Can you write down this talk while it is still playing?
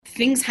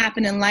things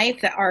happen in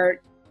life that are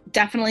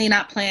definitely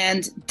not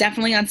planned,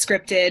 definitely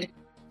unscripted,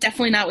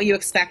 definitely not what you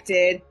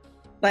expected,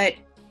 but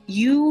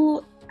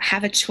you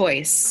have a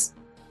choice.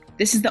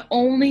 This is the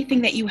only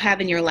thing that you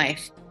have in your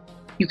life.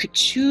 You could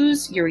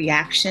choose your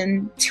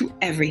reaction to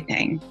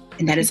everything,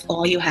 and that is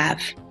all you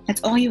have.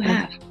 That's all you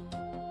have.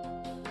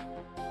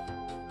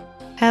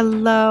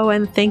 Hello,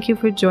 and thank you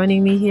for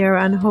joining me here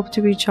on Hope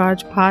to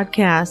Recharge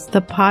podcast,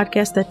 the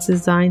podcast that's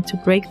designed to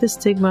break the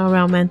stigma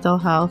around mental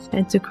health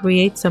and to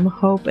create some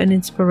hope and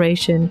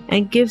inspiration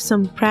and give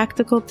some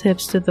practical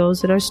tips to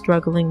those that are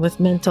struggling with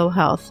mental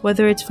health,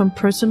 whether it's from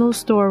personal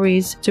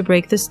stories to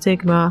break the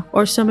stigma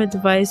or some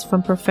advice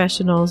from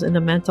professionals in the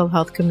mental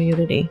health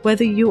community.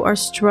 Whether you are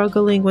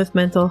struggling with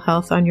mental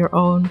health on your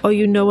own or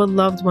you know a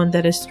loved one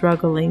that is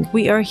struggling,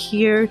 we are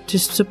here to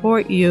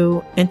support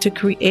you and to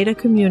create a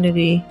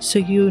community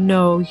so you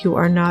know you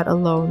are not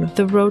alone.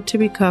 The road to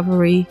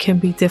recovery can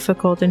be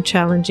difficult and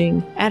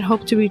challenging. At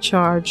Hope to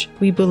Recharge,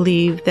 we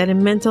believe that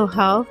in mental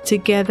health,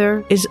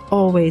 together is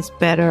always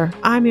better.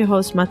 I'm your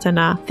host,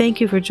 Matana.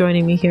 Thank you for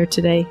joining me here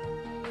today.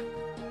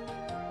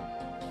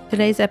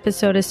 Today's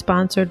episode is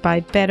sponsored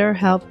by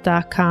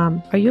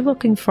BetterHelp.com. Are you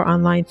looking for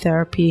online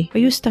therapy? Are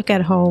you stuck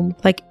at home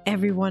like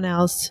everyone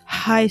else?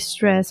 High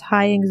stress,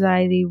 high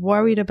anxiety,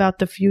 worried about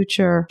the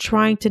future,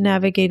 trying to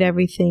navigate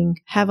everything,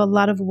 have a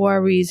lot of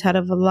worries, have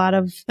a lot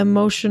of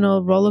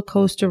emotional roller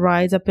coaster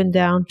rides up and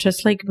down,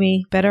 just like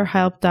me.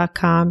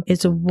 BetterHelp.com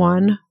is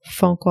one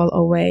phone call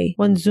away,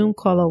 one Zoom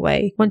call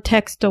away, one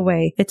text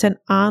away. It's an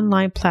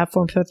online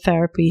platform for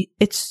therapy.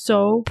 It's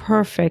so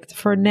perfect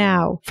for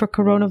now, for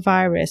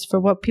coronavirus, for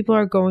what people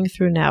are going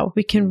through now.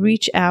 We can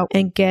reach out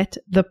and get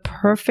the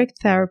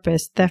perfect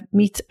therapist that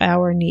meets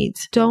our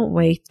needs. Don't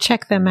wait.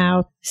 Check them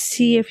out.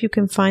 See if you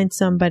can find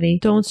somebody.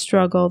 Don't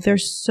struggle. They're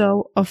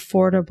so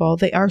affordable.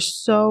 They are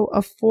so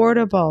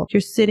affordable.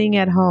 You're sitting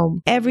at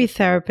home. Every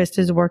therapist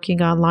is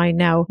working online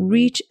now.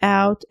 Reach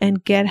out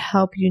and get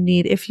help you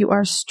need. If you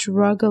are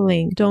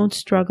struggling, don't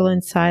struggle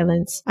in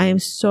silence. I am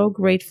so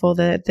grateful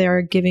that they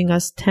are giving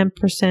us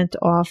 10%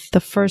 off the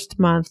first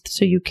month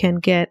so you can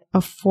get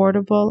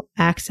affordable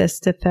access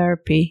to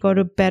therapy. Go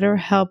to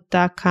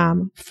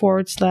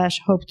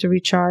betterhelp.com/hope to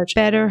recharge.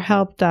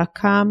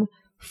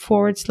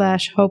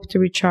 betterhelp.com/hope to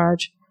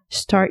recharge.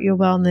 Start your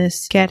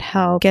wellness, get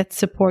help, get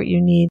support you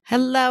need.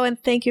 Hello,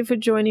 and thank you for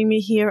joining me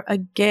here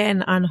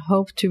again on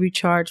Hope to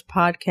Recharge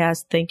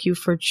podcast. Thank you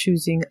for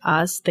choosing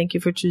us. Thank you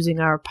for choosing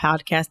our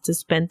podcast to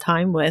spend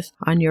time with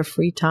on your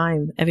free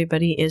time.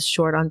 Everybody is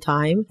short on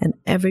time, and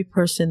every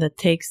person that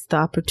takes the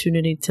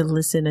opportunity to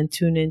listen and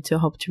tune in to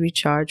Hope to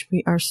Recharge,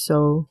 we are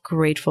so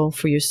grateful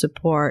for your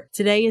support.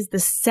 Today is the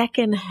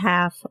second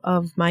half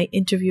of my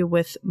interview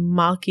with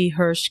Malki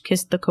Hirsch,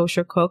 Kiss the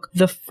Kosher Cook.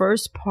 The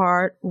first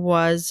part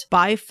was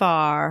by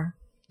far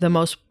the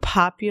most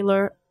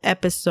popular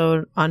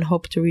episode on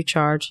Hope to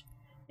Recharge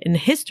in the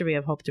history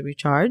of Hope to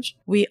Recharge.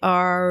 We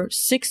are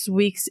 6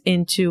 weeks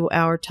into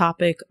our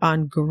topic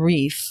on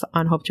grief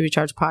on Hope to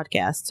Recharge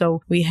podcast.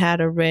 So we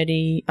had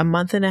already a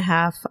month and a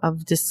half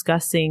of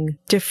discussing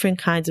different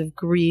kinds of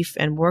grief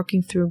and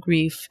working through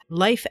grief,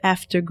 life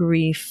after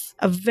grief,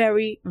 a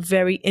very,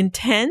 very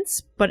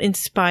intense but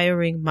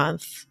inspiring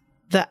month.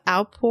 The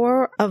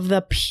outpour of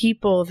the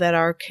people that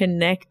are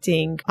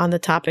connecting on the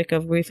topic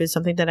of grief is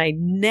something that it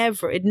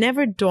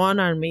never dawned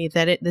on me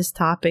that this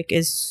topic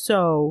is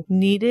so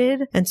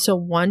needed and so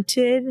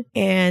wanted,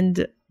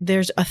 and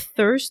there's a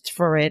thirst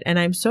for it. And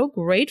I'm so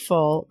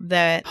grateful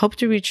that Hope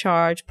to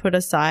Recharge put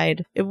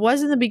aside, it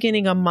was in the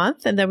beginning a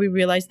month, and then we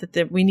realized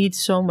that we need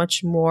so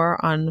much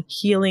more on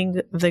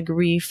healing the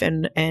grief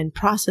and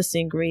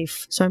processing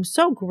grief. So I'm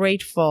so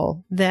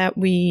grateful that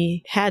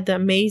we had the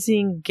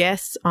amazing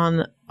guests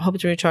on Hope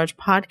to Recharge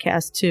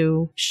podcast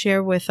to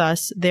share with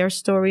us their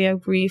story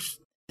of grief,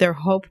 their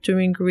hope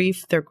during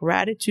grief, their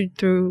gratitude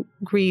through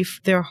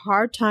grief, their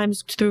hard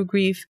times through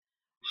grief,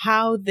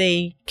 how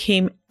they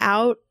came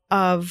out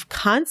of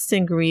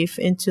constant grief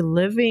into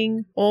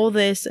living all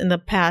this in the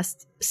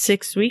past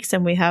 6 weeks.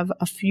 And we have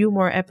a few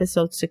more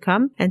episodes to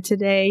come. And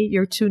today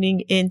you're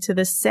tuning into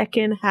the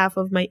second half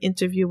of my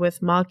interview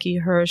with Malki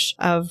Hirsch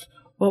of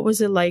what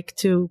was it like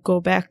to go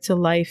back to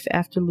life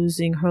after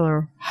losing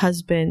her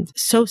husband?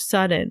 So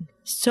sudden,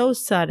 so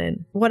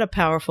sudden. What a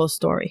powerful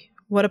story.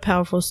 What a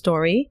powerful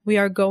story. We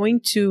are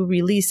going to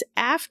release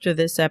after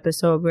this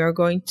episode, we are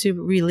going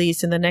to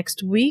release in the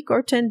next week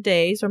or 10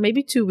 days, or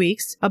maybe 2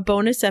 weeks, a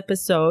bonus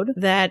episode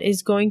that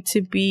is going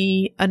to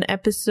be an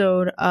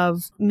episode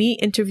of me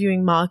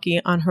interviewing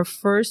Malki on her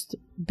first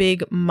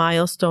big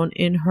milestone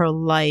in her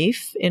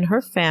life, in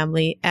her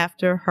family,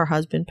 after her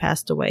husband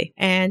passed away.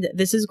 And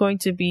this is going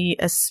to be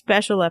a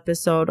special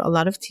episode, a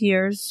lot of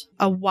tears,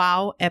 a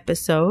wow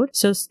episode.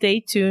 So stay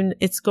tuned.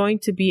 It's going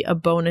to be a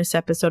bonus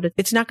episode.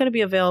 It's not going to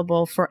be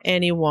available for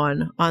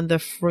anyone on the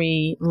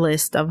free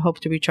list of Hope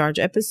to Recharge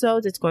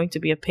episodes. It's going to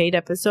be a paid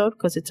episode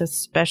because it's a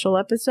special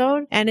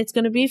episode. And it's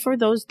going to be for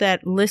those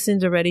that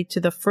listened already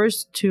to the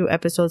first 2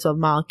 episodes of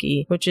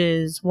Malki, which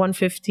is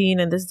 115,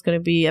 and this is going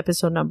to be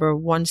episode number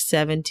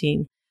 117.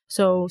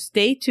 So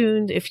stay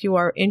tuned if you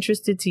are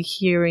interested to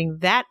hearing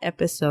that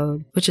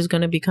episode, which is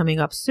going to be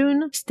coming up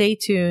soon. Stay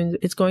tuned.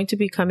 It's going to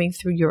be coming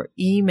through your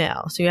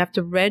email. So you have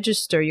to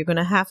register. You're going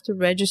to have to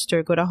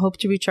register. Go to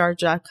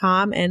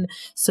hopetorecharge.com and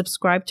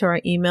subscribe to our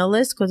email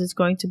list because it's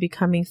going to be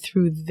coming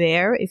through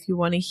there if you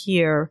want to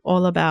hear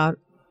all about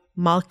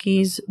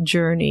Malki's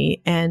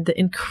journey and the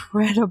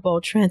incredible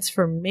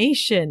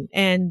transformation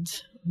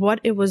and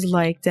what it was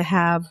like to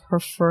have her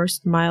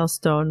first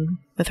milestone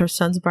with her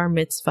son's bar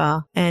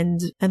mitzvah and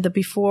the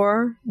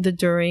before, the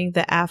during,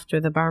 the after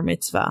the bar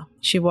mitzvah.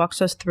 She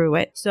walks us through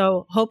it.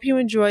 So hope you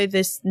enjoy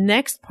this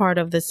next part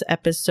of this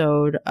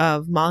episode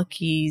of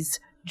Malki's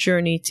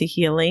journey to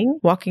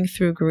healing, walking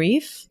through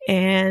grief,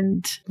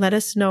 and let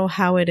us know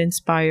how it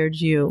inspired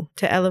you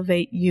to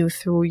elevate you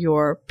through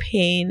your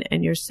pain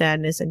and your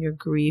sadness and your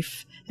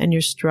grief and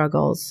your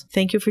struggles.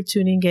 Thank you for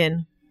tuning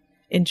in.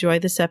 Enjoy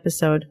this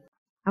episode.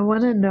 I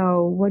want to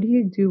know, what do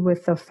you do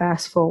with the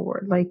fast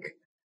forward? Like,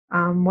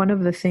 one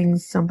of the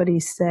things somebody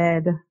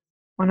said,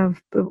 one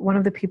of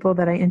the people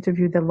that I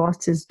interviewed that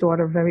lost his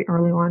daughter very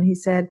early on, he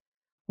said,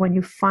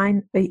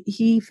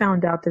 he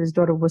found out that his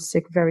daughter was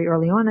sick very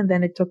early on, and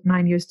then it took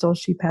 9 years till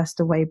she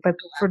passed away. But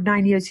for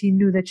 9 years, he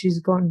knew that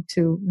she's going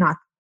to not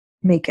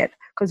make it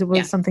because it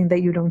was something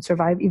that you don't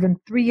survive. Even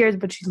 3 years,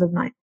 but she lived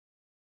 9.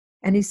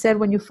 And he said,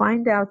 when you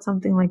find out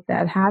something like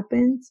that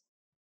happens,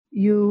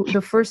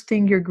 the first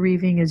thing you're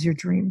grieving is your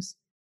dreams.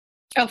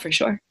 Oh, for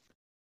sure.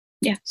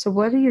 Yeah. So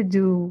what do you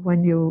do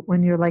when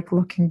you're like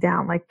looking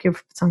down, like your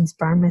son's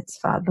bar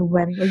mitzvah, the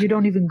wedding, or you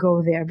don't even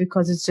go there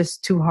because it's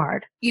just too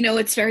hard?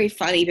 It's very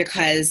funny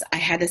because I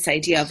had this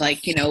idea of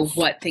like,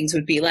 what things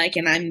would be like.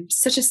 And I'm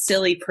such a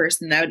silly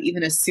person that I would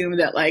even assume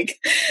that like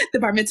the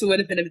bar mitzvah would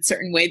have been a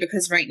certain way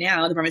because right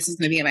now the bar mitzvah is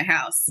going to be in my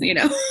house,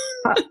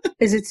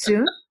 Is it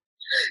soon?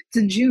 It's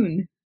in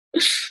June.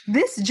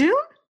 This June?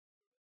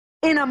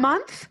 In a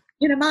month?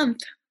 In a month.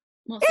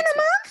 Well, in a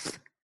month?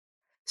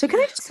 So can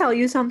I just tell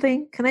you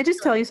something?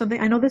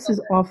 I know this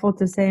is awful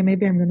to say.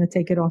 Maybe I'm going to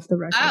take it off the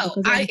record. Oh,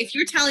 if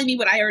you're telling me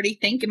what I already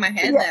think in my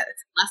head, that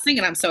it's a blessing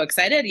and I'm so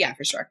excited. Yeah,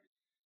 for sure.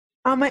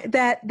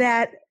 That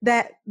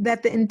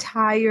the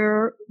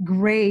entire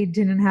grade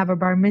didn't have a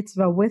bar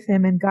mitzvah with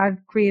him, and God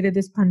created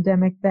this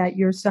pandemic that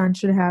your son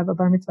should have a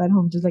bar mitzvah at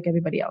home just like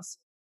everybody else.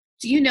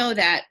 Do you know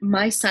that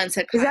my son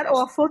said, is that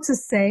awful to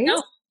say?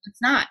 No. It's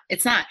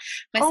not.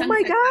 Oh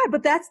my God,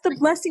 but that's the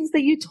blessings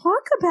that you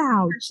talk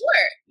about. For sure.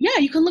 Yeah,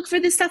 you can look for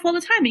this stuff all the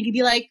time. You can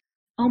be like,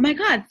 oh my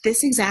God,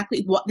 this is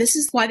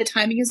why the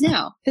timing is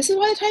now. This is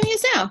why the timing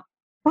is now.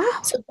 Wow.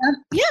 So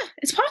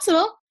it's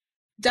possible.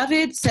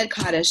 David said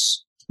Kaddish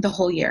the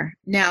whole year.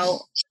 Now,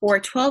 for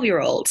a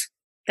 12-year-old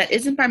that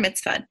isn't bar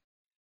mitzvah,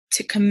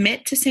 to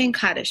commit to saying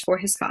Kaddish for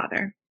his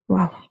father.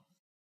 Wow.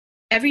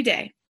 Every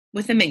day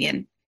with a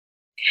minyan.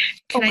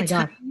 Can I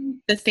tell you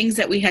the things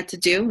that we had to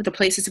do, the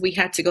places we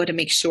had to go to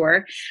make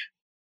sure,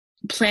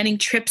 planning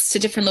trips to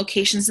different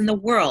locations in the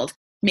world,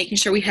 making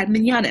sure we had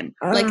minyanim.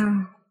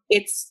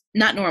 It's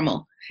not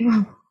normal.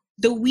 Wow.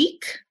 The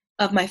week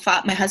of my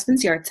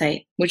husband's yard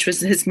site, which was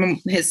his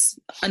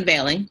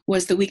unveiling,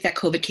 was the week that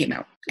COVID came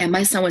out. And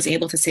my son was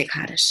able to say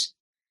Kaddish.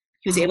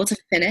 He was able to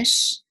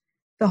finish.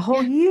 The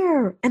whole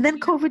year. And then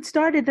COVID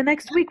started the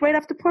next week, right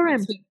after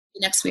Purim.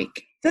 Next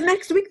week. The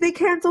next week they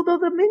canceled all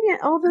the minyan,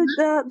 oh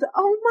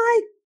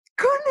my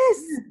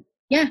goodness.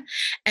 Yeah.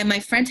 And my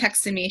friend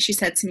texted me, she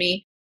said to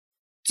me,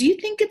 do you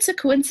think it's a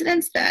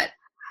coincidence that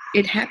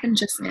it happened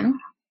just now?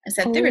 I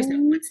said, there is no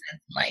coincidence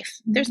in life.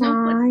 There's no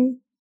coincidence.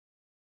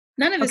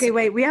 None of us. Okay,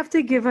 wait, we have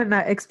to give an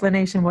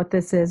explanation what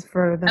this is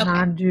for the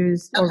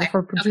non-Jews or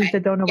for Jews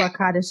that don't know what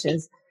Kaddish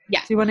is.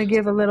 Yeah. So you want to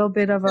give a little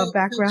bit of a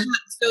background?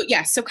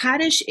 So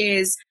Kaddish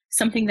is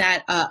something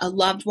that a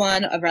loved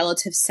one, a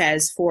relative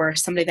says for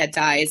somebody that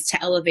dies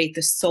to elevate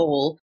the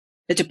soul,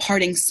 the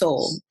departing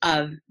soul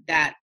of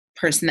that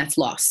person that's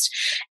lost.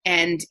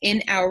 And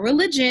in our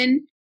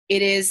religion,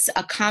 it is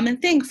a common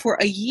thing for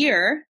a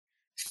year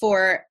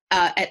for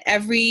at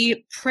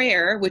every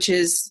prayer, which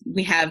is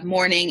we have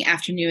morning,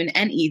 afternoon,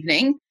 and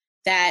evening,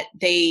 that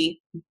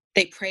they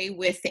pray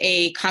with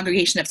a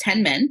congregation of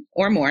 10 men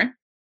or more,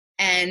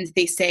 and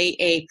they say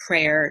a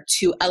prayer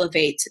to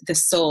elevate the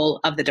soul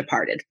of the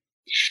departed.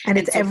 And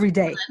it's every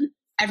day.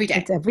 Every day.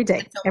 It's every day.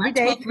 So every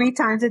day, 3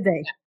 times a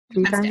day.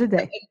 3 times a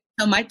day.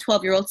 So my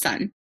 12-year-old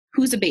son,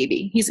 who's a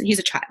baby, he's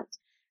a child,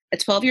 at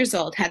 12 years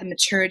old, had the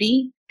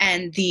maturity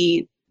and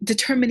the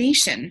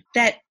determination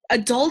that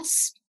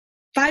adults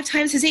 5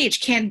 times his age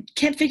can't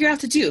figure out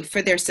to do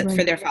for their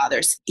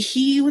fathers.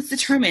 He was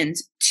determined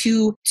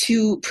to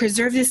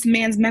preserve this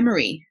man's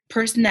memory,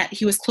 person that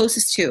he was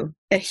closest to,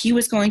 that he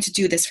was going to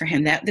do this for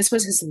him, that this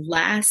was his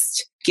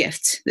last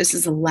gift. This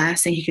is the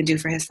last thing he could do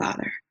for his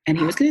father. And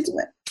he was going to do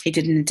it. He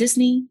did it in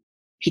Disney.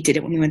 He did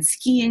it when we went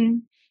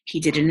skiing. He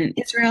did it in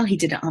Israel. He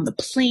did it on the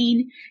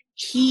plane.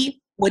 He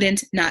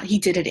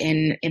did it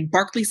in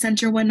Barclays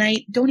Center one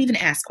night. Don't even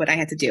ask what I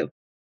had to do.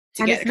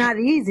 And it's not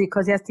easy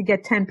because he has to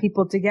get 10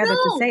 people together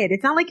to say it.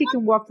 It's not like he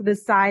can walk to the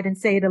side and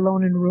say it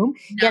alone in a room.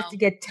 He has to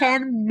get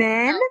 10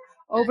 men.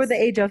 over the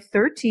age of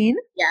 13,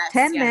 Yes,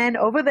 10 yes. men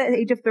over the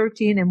age of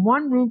 13 in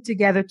one room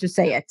together to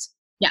say it.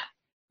 Yeah.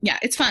 Yeah.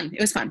 It's fun.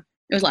 It was fun.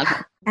 It was a lot of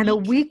fun. And a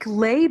week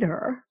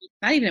later,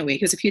 Not even a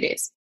week. It was a few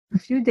days. a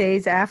few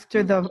days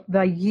after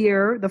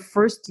the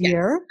first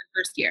year. Yes, the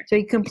first year. So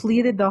he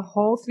completed the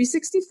whole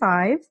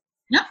 365.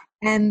 Yep.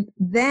 And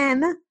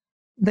then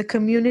the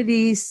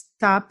community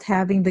stopped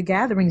having the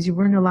gatherings. You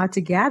weren't allowed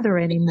to gather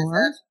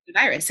anymore. The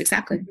virus,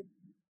 exactly.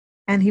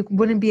 And he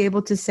wouldn't be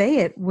able to say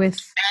it with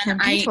 10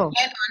 people.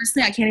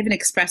 Honestly, I can't even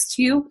express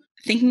to you,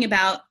 thinking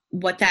about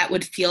what that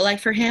would feel like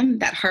for him,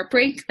 that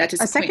heartbreak, that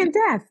a second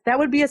death. That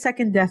would be a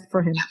second death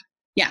for him.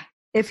 Yeah.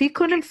 If he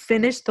couldn't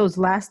finish that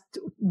last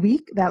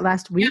week,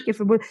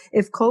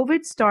 if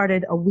COVID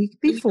started a week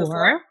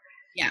before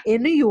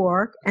in New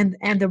York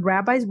and the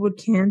rabbis would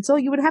cancel,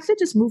 you would have to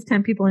just move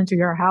 10 people into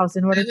your house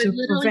in order to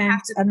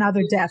prevent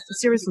another death.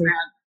 Seriously.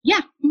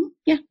 Yeah. Mm-hmm.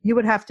 Yeah. You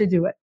would have to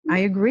do it. I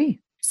agree.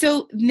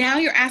 So now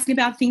you're asking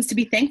about things to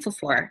be thankful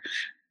for.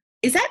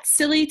 Is that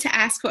silly to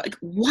ask? Like,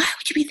 why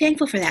would you be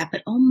thankful for that?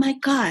 But oh my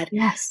God.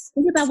 Yes.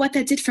 Think about what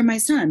that did for my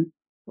son.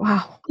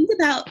 Wow.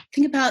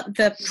 Think about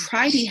the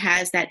pride he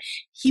has that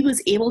he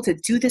was able to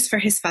do this for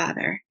his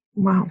father.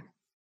 Wow.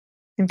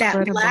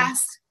 Incredible. That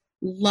last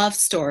love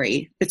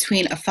story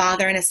between a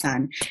father and a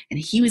son, and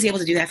he was able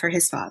to do that for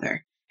his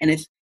father. And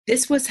if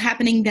this was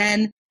happening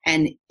then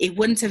and it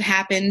wouldn't have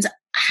happened,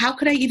 how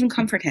could I even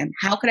comfort him?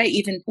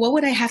 What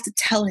would I have to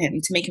tell him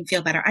to make him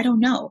feel better? I don't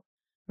know.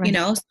 Right.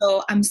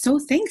 So I'm so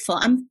thankful.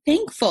 I'm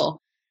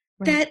thankful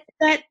that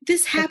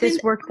this happened. That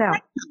this worked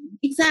out.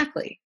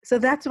 Exactly. So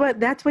that's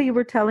what you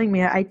were telling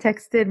me. I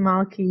texted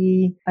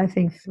Malky, I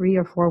think 3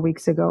 or 4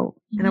 weeks ago,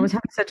 and I was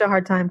having such a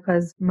hard time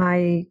because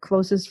my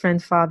closest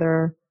friend's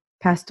father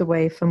passed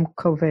away from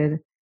COVID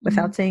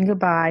without saying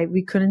goodbye.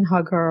 We couldn't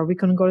hug her. We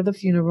couldn't go to the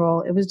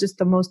funeral. It was just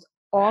the most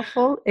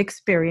awful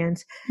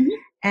experience.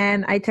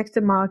 And I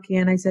texted Malky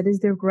and I said, is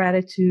there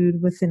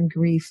gratitude within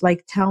grief?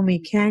 Like, tell me,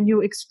 can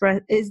you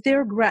express, is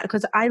there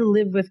because I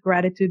live with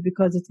gratitude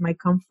because it's my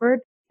comfort.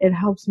 It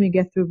helps me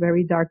get through a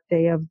very dark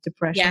day of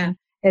depression. Yeah.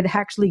 It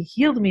actually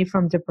healed me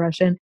from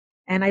depression,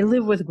 and I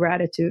live with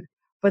gratitude.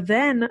 But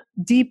then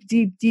deep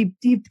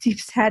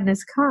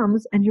sadness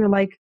comes, and you're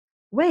like,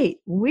 wait,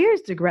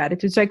 where's the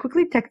gratitude? So I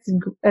quickly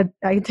texted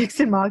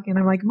Malky, and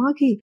I'm like,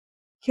 Malky,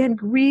 can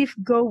grief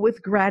go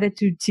with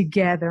gratitude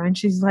together? And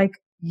she's like,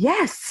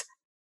 yes.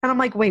 And I'm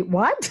like, wait,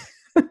 what?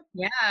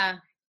 Yeah.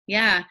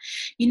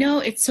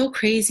 It's so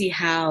crazy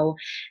how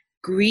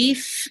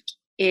grief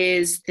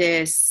is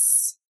a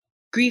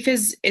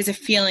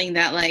feeling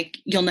that like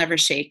you'll never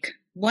shake.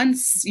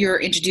 Once you're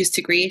introduced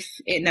to grief,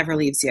 it never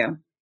leaves you.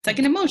 It's like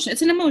an emotion.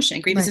 It's an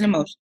emotion. Grief is an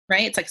emotion,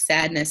 right? It's like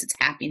sadness, it's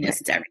happiness,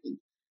 it's everything.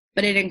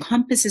 But it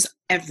encompasses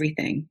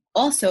everything.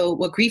 Also,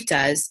 what grief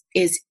does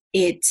is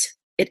it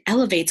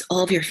elevates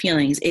all of your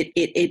feelings. It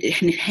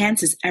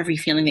enhances every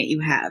feeling that you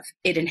have.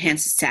 It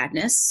enhances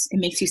sadness. It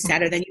makes you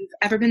sadder than you've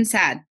ever been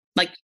sad.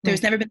 Like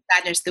there's never been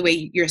sadness the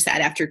way you're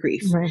sad after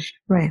grief.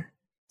 Right.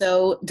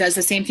 So does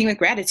the same thing with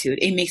gratitude.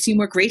 It makes you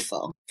more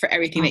grateful for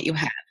everything that you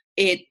have.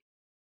 It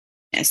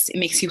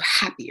makes you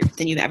happier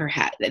than you've ever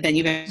had.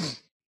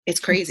 It's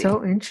crazy. It's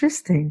so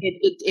interesting.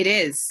 It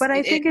is. But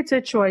I think it's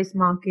a choice,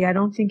 Malky. I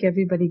don't think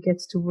everybody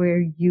gets to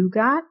where you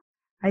got.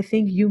 I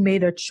think you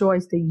made a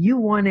choice that you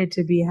wanted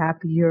to be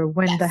happier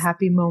when the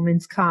happy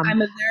moments come.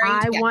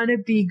 I want to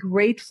be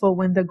grateful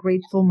when the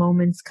grateful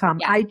moments come.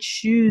 Yeah. I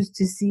choose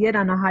to see it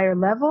on a higher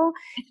level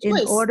in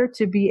order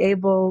to be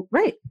able,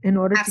 to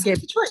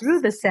get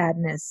through the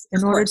sadness,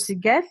 in order to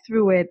get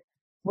through it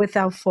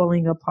without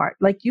falling apart.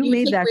 Like you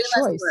made that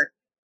choice.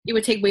 It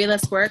would take way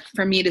less work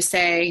for me to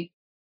say,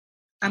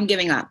 I'm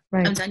giving up.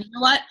 Right. I'm done. You know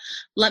what?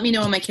 Let me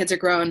know when my kids are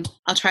grown.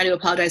 I'll try to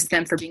apologize to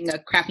them for being a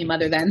crappy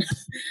mother then.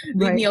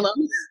 Leave me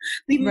alone.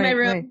 Leave me in my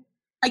room. Right.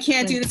 I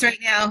can't do this right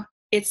now.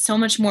 It's so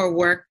much more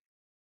work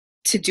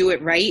to do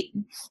it right,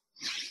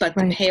 but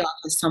the payoff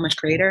is so much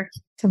greater.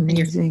 It's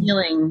amazing. And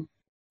you're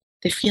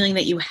the feeling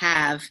that you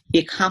have, the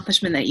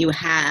accomplishment that you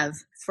have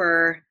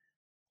for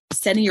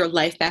setting your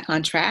life back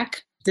on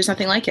track. There's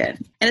nothing like it.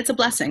 And it's a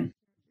blessing.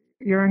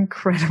 You're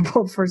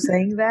incredible for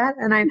saying that.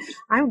 And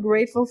I'm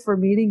grateful for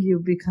meeting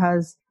you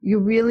because you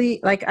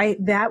really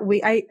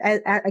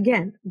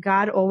again,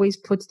 God always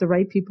puts the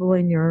right people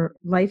in your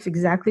life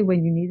exactly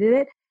when you needed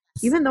it.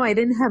 Even though I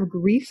didn't have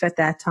grief at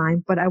that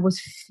time, but I was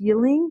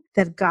feeling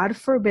that God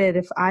forbid,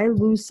 if I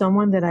lose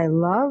someone that I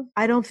love,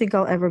 I don't think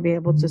I'll ever be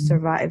able to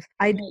survive.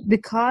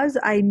 Because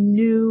I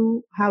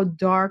knew how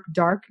dark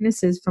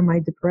darkness is from my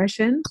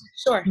depression,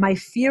 my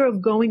fear of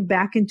going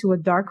back into a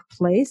dark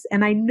place.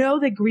 And I know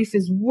that grief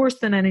is worse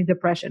than any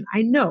depression.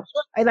 I know.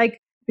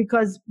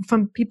 Because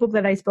from people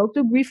that I spoke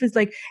to, grief is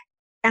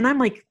and I'm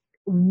like,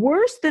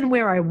 worse than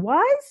where I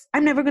was,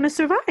 I'm never going to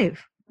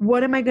survive.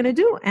 What am I going to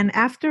do? And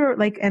after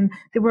and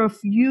there were a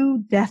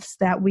few deaths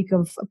that week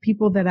of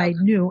people that I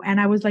knew. And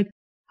I was like,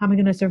 how am I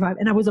going to survive?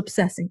 And I was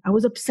obsessing.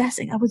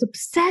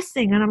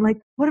 And I'm like,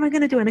 what am I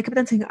going to do? And I kept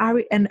on saying,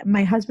 Ari, and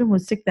my husband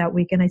was sick that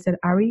week. And I said,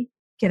 Ari,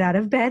 get out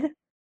of bed.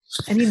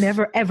 And he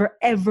never, ever,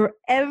 ever,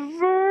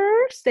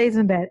 ever stays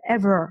in bed.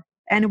 Ever.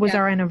 And it was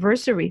our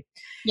anniversary.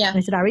 Yeah. And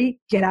I said, Ari,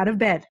 get out of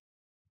bed.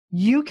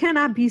 You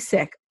cannot be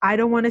sick. I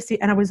don't want to see.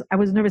 And I was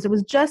nervous. It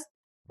was just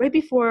right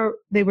before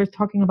they were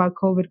talking about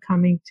COVID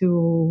traveling.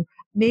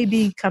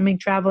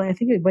 I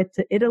think we went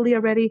to Italy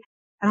already.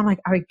 And I'm like,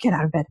 Ari, get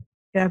out of bed.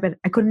 Get out of bed.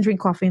 I couldn't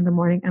drink coffee in the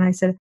morning. And I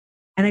said,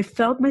 and I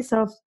felt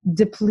myself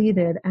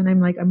depleted. And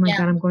I'm like, oh my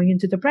God, I'm going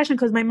into depression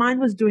because my mind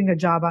was doing a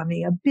job on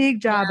me, a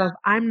big job of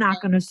I'm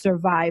not going to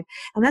survive.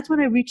 And that's when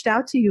I reached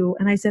out to you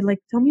and I said, like,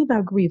 tell me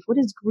about grief. What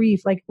is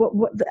grief? Like,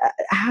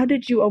 how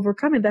did you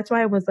overcome it? That's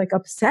why I was like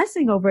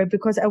obsessing over it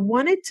because I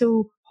wanted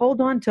to hold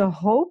on to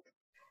hope.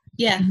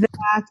 Yeah.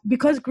 That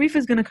because grief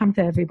is going to come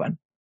to everyone.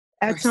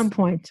 At some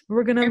point,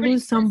 we're going to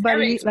lose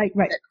somebody. Like,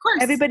 right.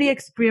 Everybody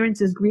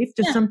experiences grief.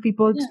 Just some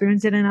people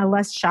experience it in a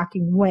less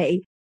shocking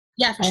way.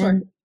 Yeah, for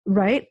sure.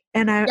 Right.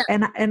 And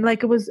and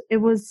like, it was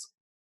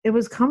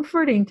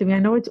comforting to me. I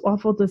know it's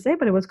awful to say,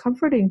 but it was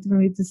comforting to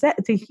me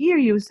to hear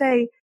you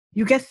say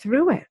you get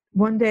through it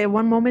one day,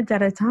 one moment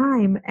at a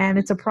time. And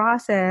it's a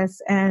process.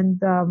 And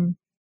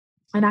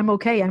I'm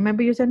okay. I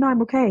remember you said, no,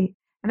 I'm okay.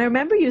 And I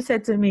remember you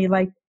said to me,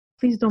 like,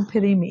 please don't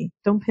pity me.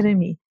 Don't pity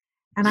me.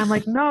 And I'm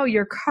like, no,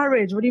 your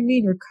courage. What do you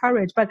mean your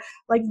courage? But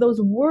like those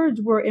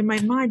words were in my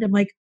mind. I'm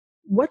like,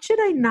 what should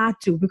I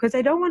not do? Because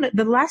I don't want to,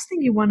 the last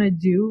thing you want to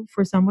do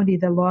for somebody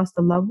that lost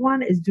a loved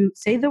one is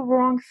say the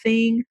wrong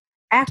thing,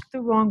 act the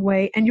wrong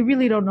way. And you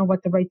really don't know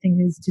what the right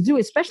thing is to do,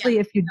 especially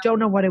if you don't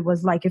know what it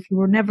was like, if you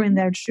were never in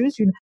their shoes.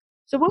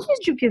 So what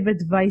would you give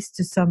advice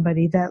to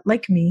somebody that,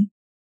 like me,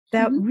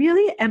 that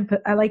really,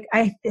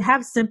 I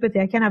have sympathy.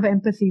 I can't have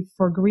empathy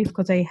for grief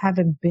because I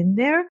haven't been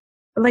there.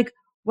 But like,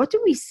 what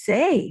do we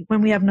say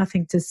when we have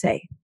nothing to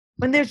say?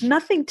 When there's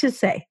nothing to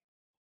say?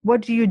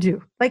 What do you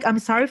do? Like, I'm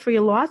sorry for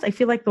your loss. I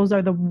feel like those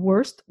are the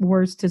worst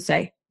words to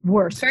say.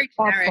 Worst. Very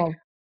generic. Awful.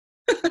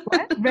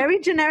 What? Very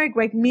generic,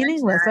 like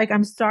meaningless. Like,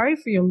 I'm sorry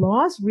for your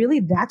loss. Really?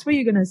 That's what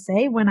you're going to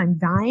say when I'm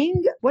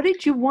dying? What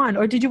did you want?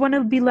 Or did you want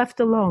to be left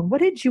alone?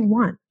 What did you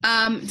want?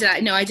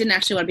 No, I didn't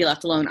actually want to be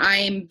left alone.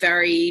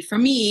 For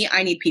me,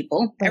 I need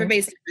people. Right.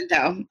 Everybody's different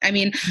though. I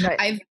mean,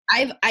 right.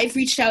 I've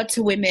reached out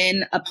to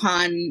women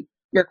upon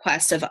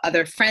requests of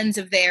other friends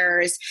of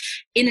theirs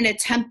in an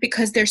attempt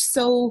because they're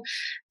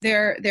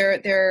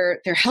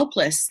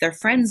helpless. Their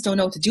friends don't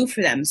know what to do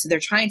for them. So they're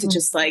trying to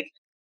just like,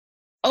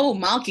 oh,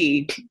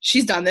 Malky,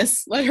 she's done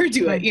this. Let her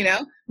do it.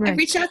 I've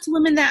reached out to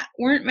women that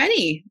weren't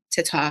ready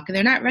to talk and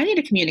they're not ready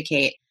to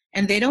communicate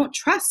and they don't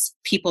trust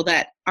people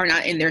that are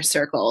not in their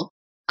circle.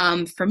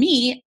 For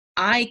me,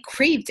 I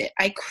craved it.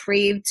 I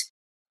craved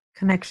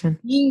connection,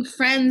 being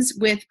friends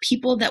with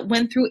people that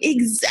went through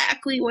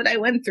exactly what I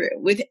went through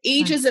with the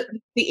ages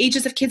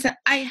of kids that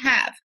I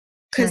have,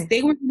 because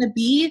they were going to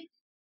be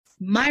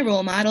my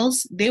role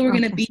models. They were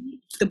going to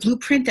be the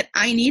blueprint that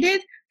I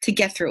needed to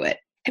get through it.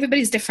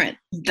 Everybody's different.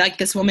 Like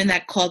this woman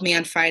that called me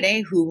on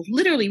Friday who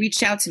literally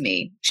reached out to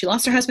me. She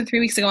lost her husband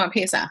 3 weeks ago on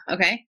Pesach.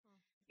 Okay.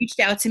 Reached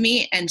out to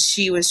me and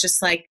she was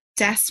just like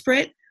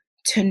desperate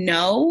to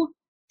know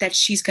that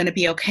she's going to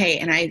be okay.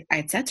 And I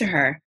said to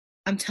her,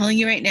 I'm telling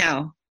you right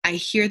now, I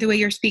hear the way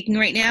you're speaking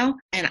right now,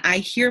 and I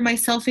hear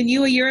myself in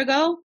you a year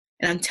ago,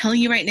 and I'm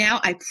telling you right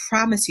now, I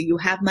promise you, you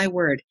have my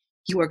word.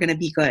 You are going to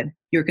be good.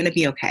 You're going to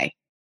be okay.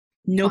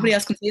 Nobody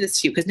else can say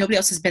this to you because nobody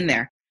else has been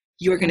there.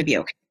 You're going to be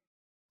okay.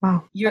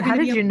 Wow. But how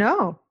did you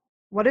know?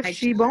 What if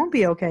she won't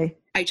be okay?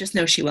 I just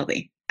know she will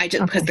be.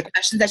 Because the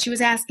questions that she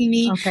was asking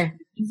me, the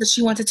things that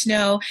she wanted to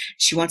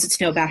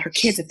know about her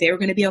kids, if they were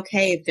going to be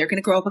okay, if they're going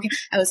to grow up okay.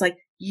 I was like,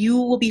 you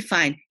will be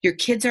fine. Your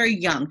kids are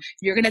young.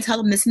 You're going to tell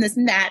them this and this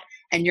and that,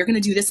 and you're going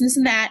to do this and this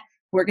and that.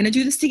 We're going to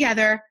do this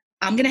together.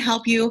 I'm going to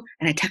help you.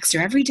 And I text her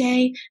every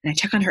day, and I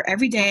check on her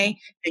every day.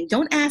 And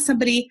don't ask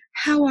somebody,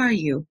 how are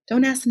you?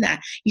 Don't ask them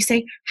that. You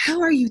say, how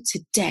are you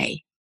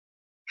today?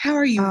 How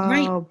are you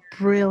right? Oh,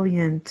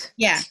 brilliant.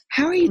 Yeah.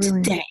 How are you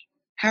today?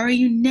 How are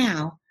you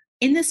now?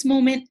 In this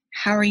moment,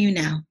 how are you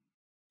now?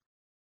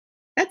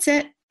 That's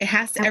it. It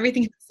has to,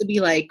 everything has to be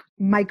like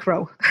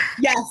micro.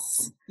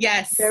 Yes.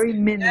 Yes. Very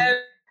mini.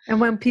 And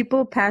when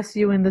people pass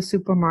you in the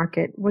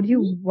supermarket, what do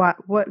you what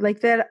like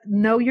that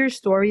know your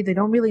story? They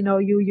don't really know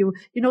you.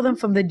 You know them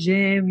from the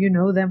gym, you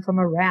know them from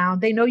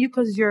around. They know you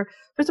because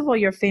first of all,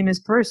 you're a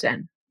famous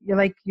person.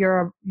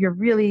 You're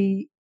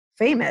really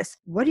famous.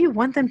 What do you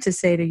want them to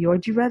say to you? Or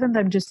do you rather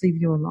them just leave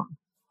you alone?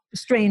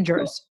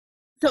 Strangers.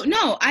 So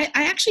no, I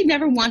actually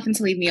never want them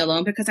to leave me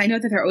alone because I know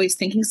that they're always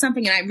thinking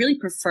something. And I really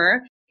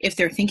prefer if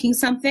they're thinking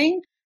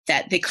something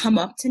that they come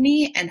up to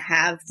me and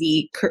have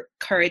the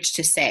courage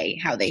to say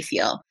how they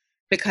feel.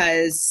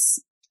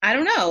 Because I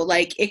don't know,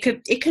 like it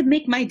could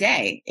make my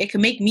day. It could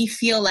make me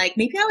feel like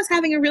maybe I was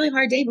having a really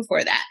hard day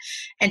before that.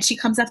 And she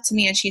comes up to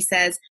me and she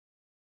says,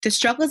 the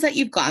struggles that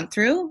you've gone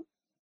through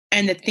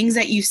and the things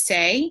that you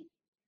say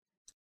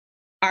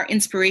are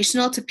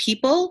inspirational to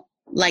people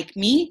like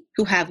me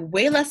who have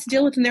way less to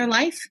deal with in their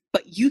life,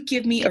 but you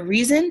give me a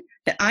reason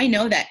that I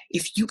know that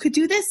if you could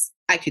do this,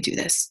 I could do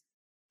this.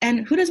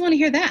 And who doesn't want to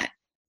hear that?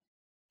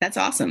 That's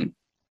awesome.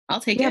 I'll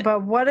take it. Yeah,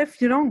 but what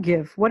if you don't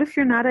give? What if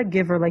you're not a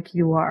giver like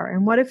you are?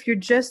 And what if you're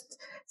just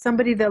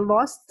somebody that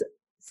lost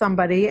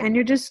somebody and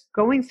you're just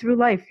going through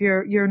life.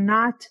 You're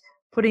not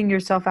putting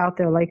yourself out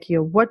there like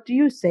you. What do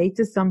you say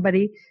to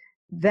somebody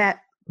that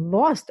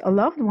lost a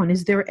loved one?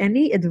 Is there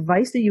any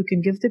advice that you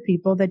can give to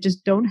people that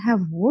just don't have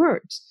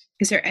words?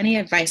 Is there any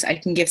advice I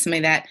can give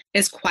somebody that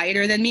is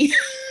quieter than me?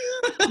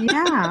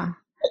 Yeah.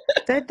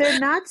 That they're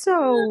not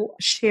so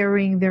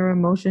sharing their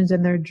emotions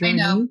and their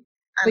journey. I know.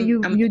 But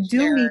you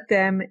do meet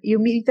them. You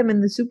meet them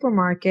in the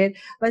supermarket.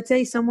 Let's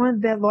say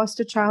someone that lost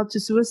a child to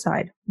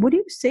suicide. What do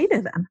you say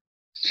to them?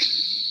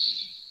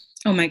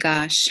 Oh my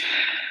gosh.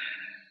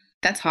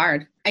 That's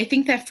hard. I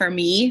think that for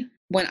me,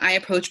 when I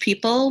approach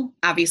people,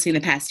 obviously in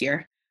the past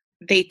year,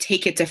 they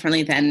take it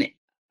differently than,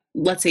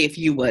 let's say, if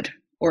you would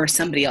or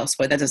somebody else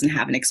would that doesn't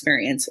have an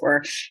experience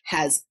or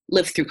has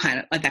lived through kind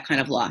of like that kind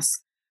of loss.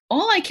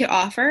 All I could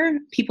offer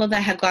people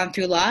that have gone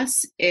through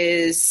loss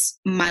is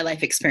my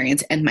life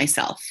experience and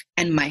myself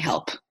and my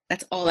help.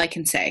 That's all I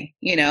can say.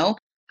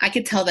 I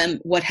could tell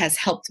them what has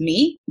helped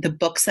me, the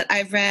books that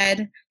I've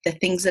read, the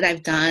things that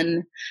I've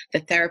done,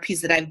 the therapies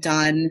that I've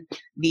done,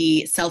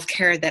 the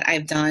self-care that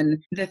I've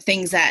done, the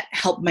things that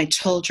help my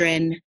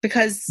children,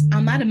 because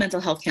I'm not a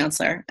mental health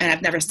counselor and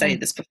I've never studied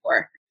this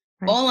before.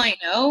 Right. All I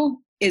know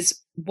is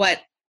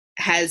what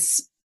has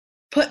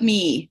put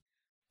me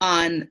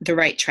on the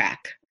right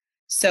track.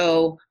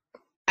 So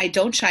I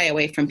don't shy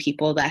away from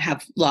people that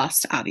have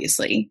lost,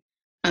 obviously.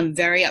 I'm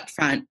very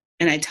upfront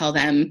and I tell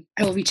them,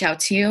 I will reach out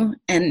to you.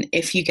 And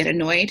if you get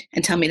annoyed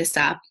and tell me to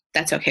stop,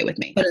 that's okay with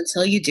me. But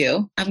until you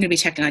do, I'm going to be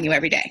checking on you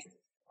every day.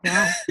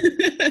 Wow.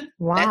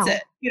 Wow.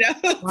 That's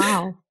it,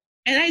 Wow.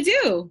 And I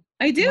do.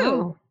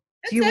 Wow.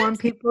 Do you want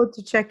people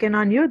to check in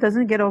on you? It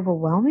doesn't get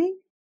overwhelming?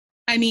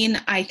 I mean,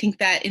 I think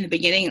that in the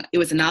beginning, it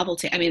was a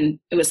novelty. I mean,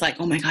 it was like,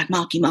 oh my God,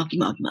 Malky.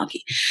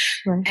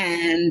 Right.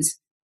 And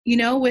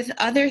with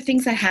other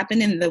things that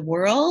happen in the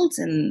world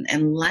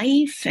and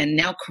life and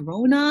now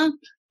Corona,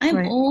 I'm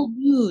right. Old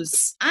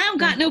news. I don't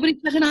got nobody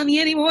checking on me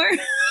anymore.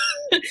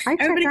 I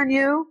check on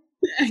you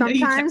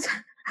sometimes.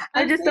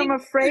 I'm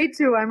afraid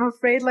to. I'm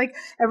afraid, like,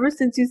 ever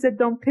since you said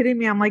don't pity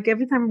me, I'm like,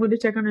 every time I'm going to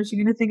check on her,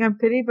 she's going to think I'm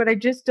pity, but I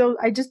just don't.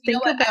 I just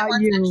think about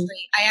you.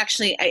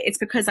 It's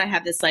because I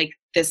have this,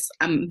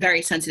 I'm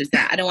very sensitive to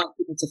that. I don't want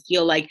people to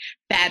feel like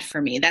bad for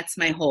me. That's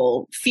my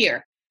whole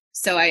fear.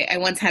 So I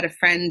once had a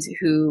friend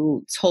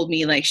who told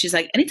me, like, she's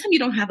like, anytime you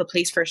don't have a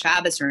place for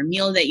Shabbos or a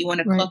meal that you want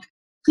to cook,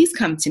 please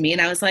come to me.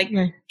 And I was like,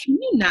 can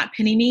you not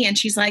pity me? And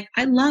she's like,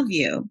 I love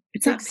you.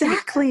 It's not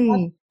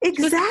exactly.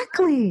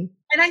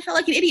 And I felt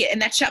like an idiot,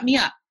 and that shut me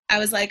up. I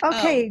was like,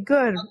 okay,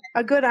 good.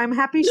 Good. I'm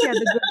happy she had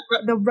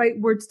the right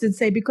words to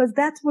say, because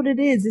that's what it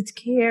is. It's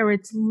care.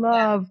 It's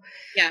love.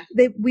 Yeah.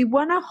 We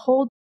want to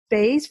hold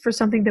space for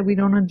something that we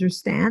don't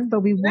understand, but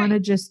we want to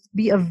just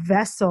be a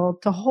vessel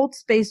to hold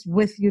space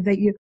with you, that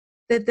you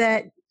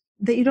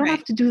don't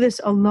have to do this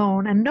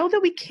alone, and know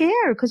that we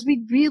care, because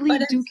we really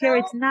do care.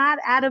 It's not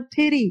out of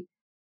pity.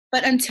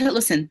 But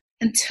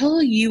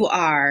until you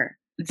are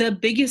the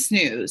biggest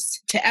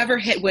news to ever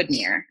hit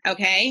Woodmere,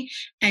 okay?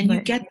 And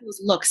you get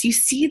those looks. You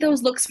see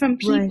those looks from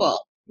people.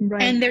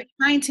 Right. And they're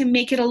trying to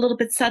make it a little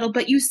bit subtle,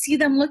 but you see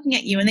them looking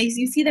at you, and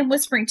you see them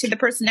whispering to the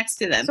person next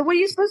to them. So what are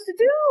you supposed to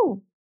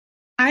do?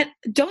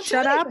 Don't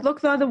shut up, look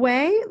the other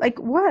way. Like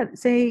what?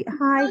 Say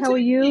hi, how are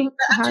you?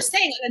 I'm just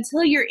saying,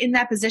 until you're in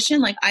that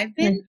position, like I've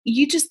been,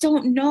 you just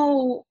don't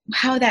know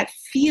how that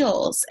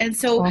feels. And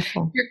so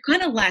you're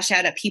gonna lash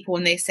out at people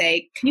when they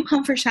say, can you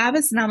come for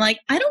Shabbos? And I'm like,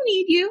 I don't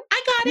need you.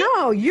 I got it.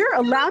 No, you're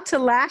allowed to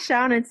lash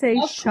out and say,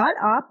 shut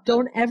up.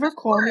 Don't ever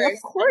call me. Of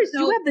course.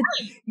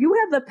 You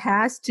have the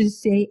pass to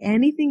say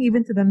anything,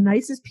 even to the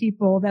nicest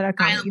people that are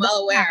coming. I'm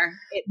well aware.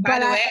 By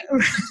the way,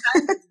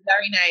 it's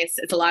very nice.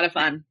 It's a lot of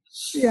fun.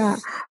 Yeah,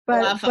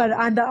 but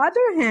on the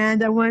other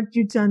hand, I want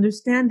you to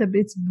understand that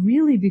it's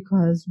really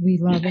because we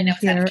love and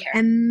care,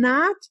 and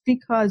not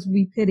because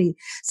we pity.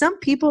 Some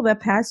people that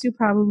pass you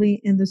probably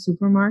in the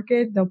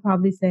supermarket, they'll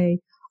probably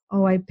say,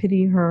 oh, I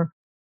pity her.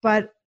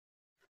 But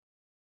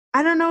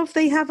I don't know if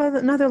they have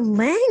another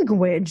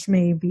language,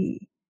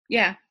 maybe.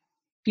 Yeah,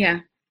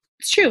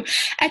 it's true.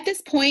 At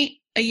this point,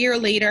 a year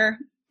later,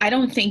 I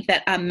don't think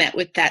that I'm met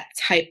with that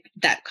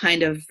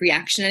kind of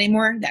reaction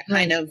anymore, that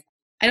kind of,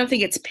 I don't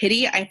think it's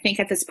pity. I think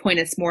at this point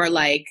it's more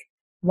like,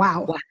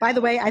 wow. By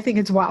the way, I think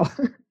it's wow.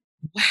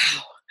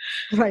 Wow.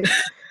 Right.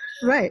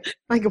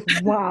 Like,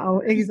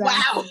 wow. Exactly.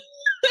 Wow.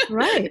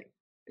 Right.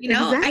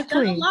 Exactly. I've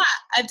done a lot.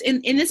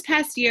 In this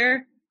past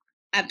year,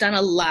 I've done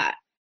a lot.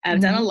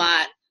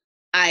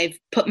 I've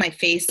put my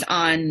face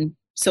on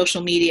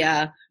social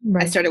media.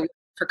 I started working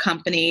for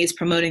companies,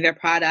 promoting their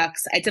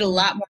products. I did a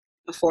lot more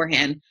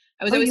beforehand.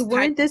 I was always you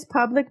weren't this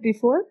public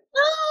before?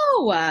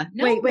 No.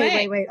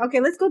 Wait. Okay,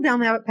 let's go down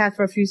that path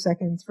for a few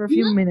seconds, for a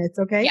few minutes,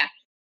 okay? Yeah.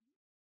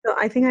 So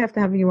I think I have to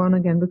have you on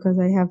again because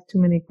I have too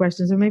many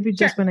questions. Or maybe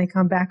just when I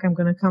come back, I'm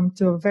going to come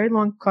to a very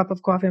long cup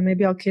of coffee. And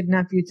maybe I'll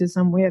kidnap you to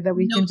somewhere that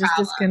we can just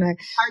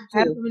disconnect. I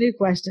have too many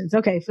questions.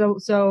 Okay, so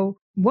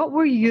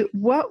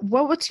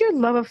what's your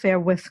love affair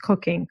with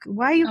cooking?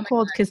 Why are you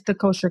called Kiss the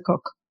Kosher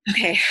Cook?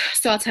 Okay,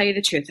 so I'll tell you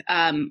the truth.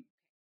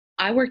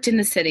 I worked in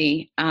the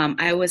city.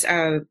 I was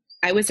a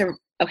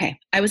Okay,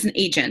 I was an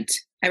agent.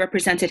 I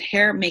represented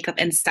hair, makeup,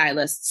 and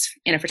stylists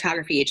in a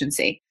photography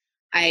agency.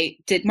 I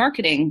did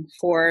marketing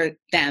for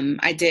them.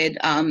 I did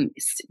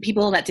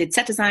people that did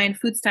set design,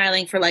 food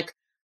styling for like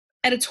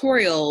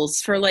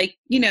editorials, for like,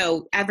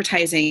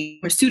 advertising,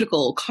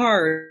 pharmaceutical,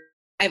 cars.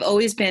 I've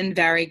always been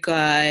very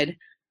good.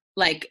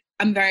 Like,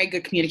 I'm a very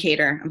good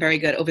communicator. I'm very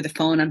good over the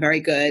phone. I'm very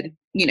good,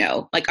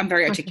 like I'm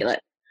very articulate.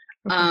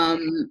 Okay.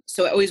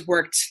 So it always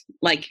worked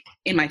like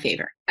in my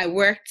favor. I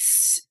worked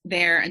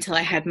there until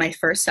I had my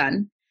first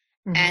son,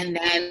 and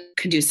then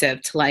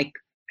conducive to like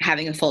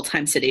having a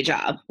full-time city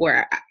job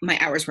where my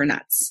hours were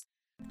nuts.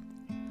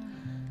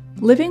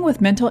 Living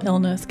with mental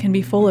illness can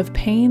be full of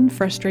pain,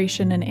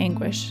 frustration, and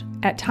anguish.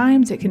 At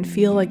times, it can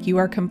feel like you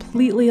are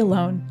completely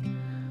alone.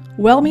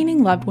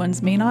 Well-meaning loved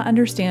ones may not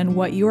understand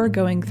what you are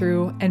going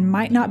through and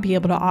might not be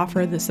able to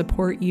offer the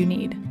support you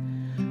need.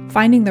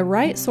 Finding the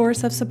right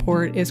source of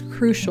support is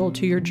crucial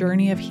to your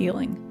journey of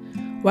healing.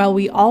 While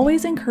we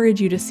always encourage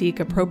you to seek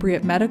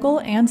appropriate medical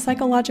and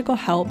psychological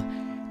help,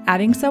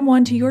 adding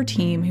someone to your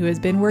team who has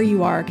been where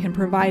you are can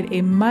provide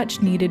a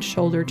much-needed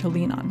shoulder to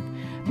lean on.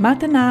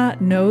 Matana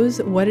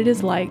knows what it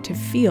is like to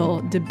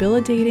feel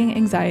debilitating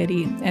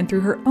anxiety, and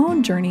through her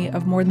own journey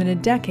of more than a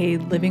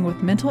decade living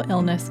with mental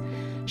illness,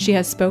 she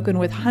has spoken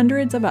with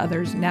hundreds of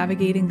others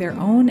navigating their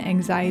own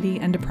anxiety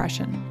and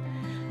depression.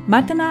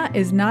 Matana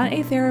is not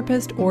a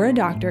therapist or a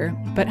doctor,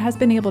 but has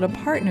been able to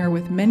partner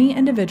with many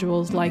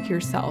individuals like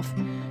yourself,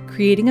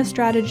 creating a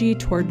strategy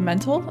toward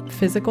mental,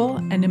 physical,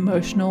 and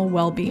emotional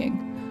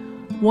well-being.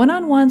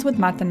 One-on-ones with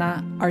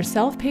Matana are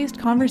self-paced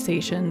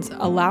conversations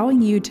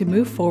allowing you to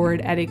move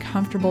forward at a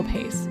comfortable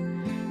pace.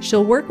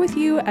 She'll work with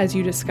you as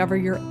you discover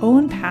your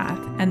own path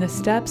and the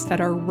steps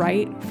that are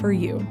right for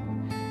you.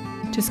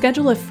 To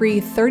schedule a free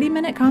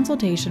 30-minute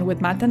consultation with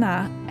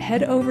Matana,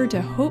 head over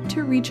to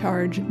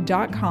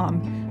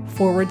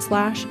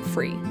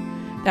hopetorecharge.com/free.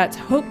 That's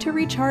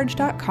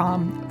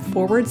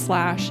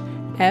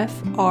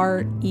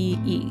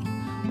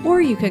hopetorecharge.com/FREE.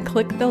 Or you can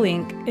click the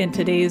link in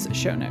today's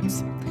show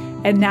notes.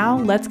 And now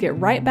let's get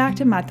right back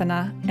to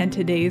Matana and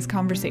today's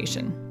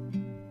conversation.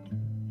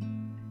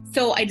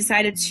 So I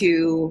decided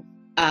to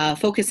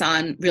focus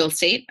on real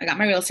estate. I got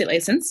my real estate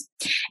license.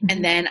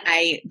 And then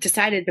I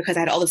decided, because I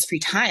had all this free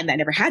time that I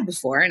never had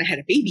before, and I had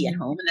a baby at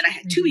home, and then I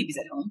had 2 babies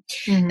at home,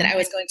 that I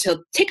was going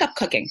to take up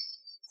cooking.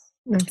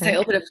 Okay. So I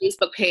opened a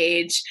Facebook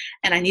page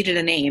and I needed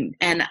a name.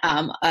 And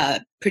a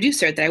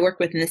producer that I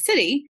work with in the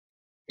city,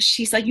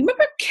 she's like, you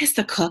remember Kiss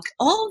the Cook?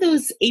 All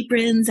those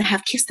aprons that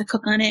have Kiss the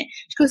Cook on it.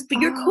 She goes, but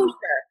you're kosher,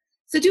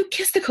 so do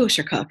Kiss the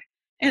Kosher Cook.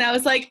 And I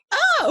was like,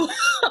 oh,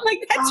 I'm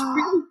like, that's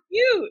really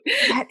cute.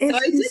 That is so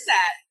I did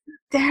that.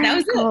 That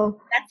was it.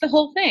 That's the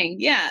whole thing.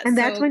 Yeah. And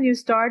that's when you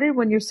started,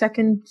 when your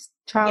second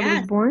child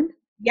was born?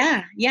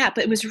 Yeah. But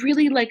it was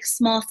really like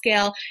small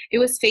scale. It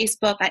was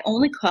Facebook. I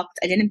only cooked.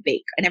 I didn't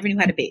bake. I never knew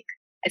how to bake.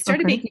 I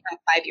started baking about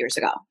 5 years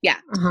ago. Yeah.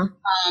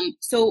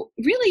 So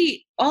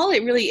really, all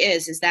it really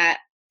is that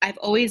I've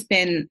always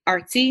been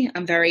artsy.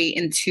 I'm very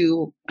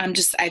into,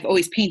 I've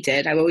always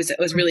painted. I was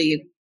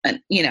really,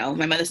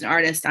 my mother's an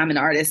artist. I'm an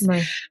artist.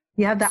 Right.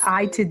 You have the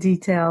eye to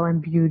detail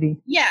and beauty.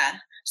 Yeah.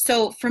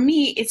 So for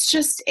me, it's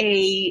just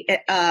an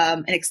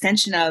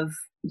extension of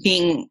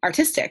being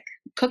artistic.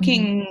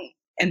 Cooking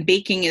and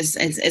baking is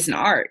an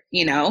art,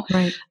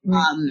 Right.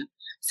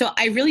 So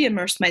I really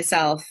immersed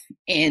myself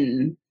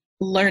in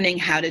learning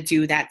how to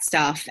do that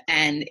stuff,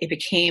 and it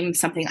became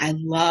something I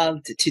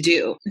loved to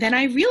do. Then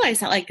I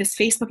realized that like this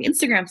Facebook,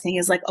 Instagram thing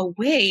is like a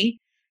way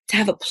to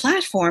have a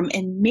platform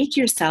and make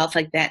yourself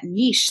like that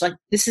niche, like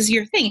this is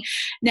your thing.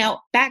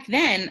 Now, back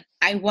then,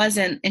 I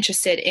wasn't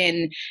interested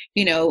in,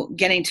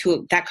 getting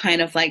to that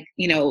kind of like,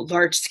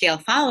 large scale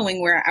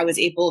following where I was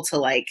able to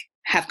like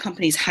have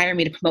companies hire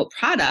me to promote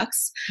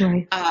products.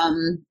 Right.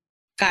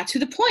 Got to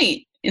the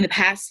point in the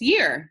past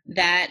year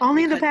that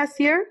only in the past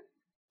year?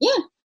 Yeah.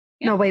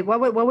 No, wait, what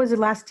was it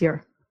last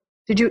year?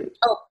 Did you?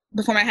 Oh,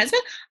 before my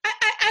husband,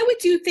 I would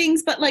do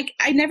things, but like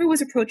I never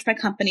was approached by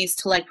companies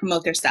to like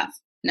promote their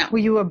stuff. No. Were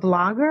you a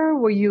blogger?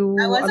 Were you?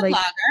 I was a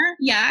blogger.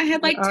 Yeah, I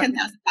had like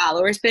 10,000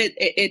 followers, but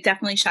it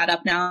definitely shot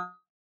up now,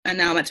 and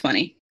now I'm at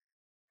 20.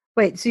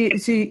 Wait,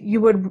 so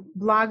you would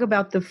blog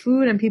about the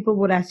food, and people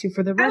would ask you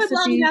for the recipes? I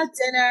would blog about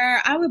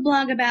dinner. I would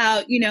blog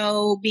about,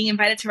 being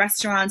invited to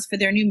restaurants for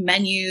their new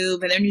menu,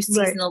 for their new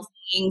seasonal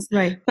things.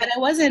 Right. But I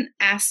wasn't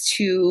asked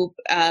to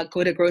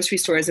go to grocery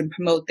stores and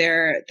promote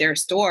their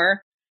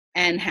store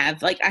and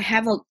have like I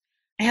have a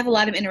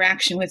lot of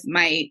interaction with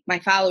my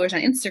followers on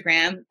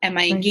Instagram, and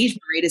my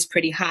engagement rate is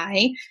pretty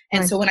high.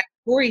 And so when I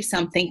story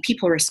something,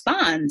 people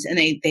respond and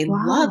they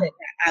love it.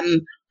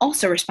 I'm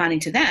also responding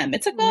to them.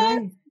 It's like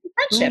a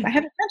friendship. I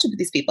have a friendship with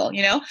these people,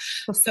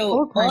 So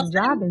full-time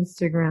job,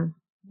 Instagram.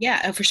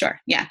 Yeah, for sure.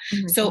 Yeah.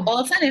 So all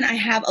of a sudden I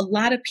have a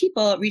lot of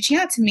people reaching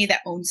out to me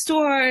that own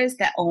stores,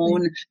 that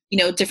own,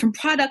 different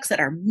products, that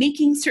are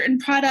making certain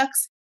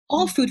products,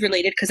 all food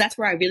related, because that's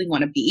where I really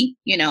want to be,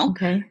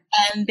 Okay.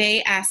 And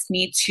they asked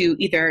me to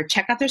either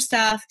check out their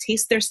stuff,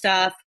 taste their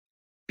stuff,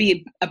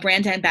 be a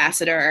brand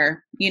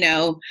ambassador,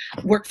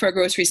 work for a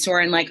grocery store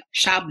and like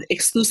shop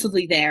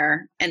exclusively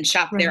there and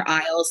shop their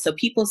aisles. So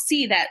people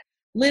see that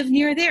live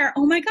near there.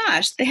 Oh my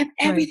gosh, they have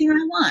everything I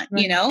want,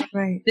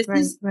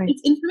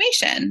 It's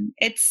information.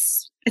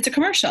 It's a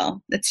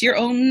commercial. It's your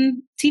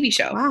own TV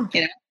show. Wow.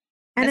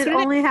 And it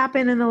only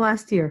happened in the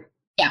last year.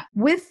 Yeah.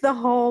 With the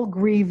whole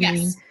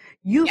grieving,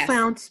 you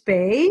found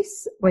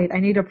space. Wait, I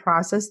need to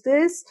process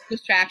this.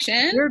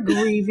 Distraction. You're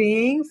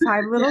grieving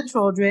 5 little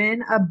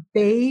children, a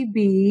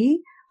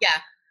baby. Yeah.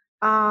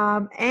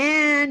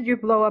 And you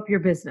blow up your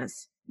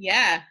business.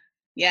 Yeah.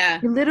 Yeah.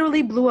 You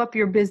literally blew up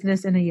your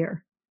business in a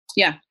year.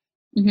 Yeah.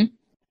 Mm-hmm.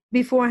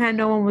 Beforehand,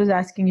 no one was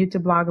asking you to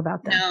blog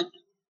about that. No.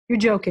 You're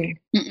joking.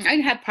 I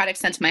had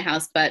products sent to my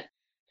house, but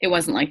it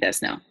wasn't like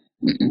this. No.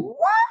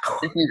 Wow.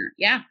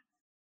 Yeah.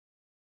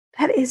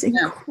 That is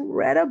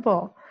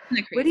incredible.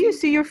 Where do you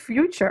see your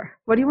future?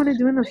 What do you want to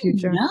do in the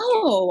future?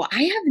 No,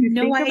 I have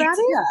no idea.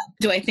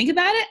 Do I think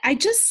about it?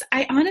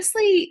 I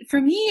honestly,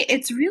 for me,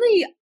 it's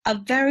really a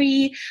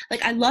very,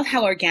 I love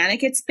how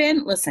organic it's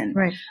been. Listen,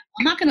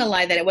 I'm not going to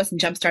lie that it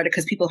wasn't jump-started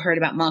because people heard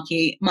about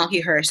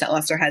Malky Hirsch that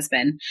lost her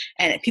husband,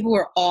 and people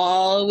were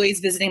always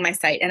visiting my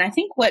site. And I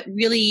think what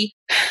really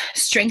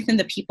strengthened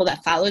the people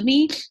that followed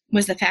me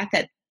was the fact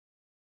that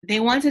they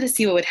wanted to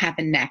see what would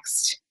happen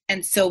next.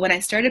 And so when I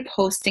started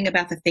posting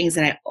about the things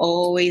that I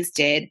always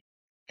did,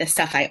 the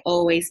stuff I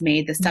always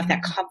made, the stuff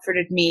that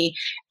comforted me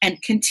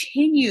and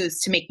continues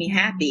to make me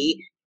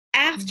happy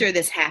after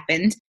this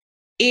happened,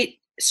 it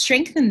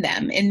strengthened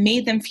them and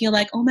made them feel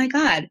like, oh my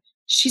God,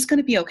 she's going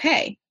to be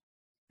okay.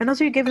 And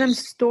also you gave them a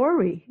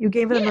story. You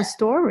gave them a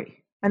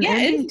story, an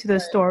ending to the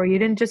story. You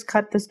didn't just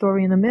cut the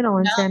story in the middle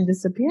and say I'm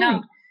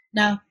disappearing.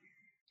 No.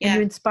 Yeah. And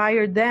you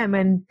inspired them,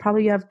 and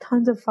probably you have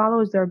tons of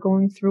followers that are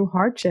going through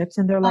hardships,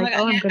 and they're like,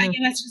 I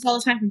get messages all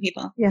the time from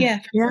people.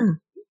 Yeah.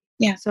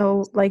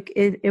 So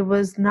it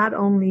was not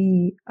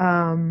only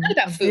not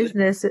about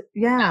business.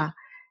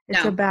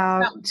 It's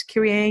about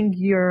creating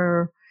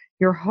your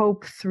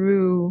hope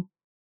through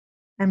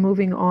and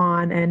moving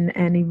on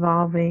and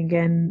evolving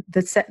and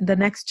the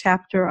next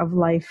chapter of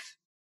life.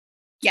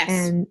 Yes.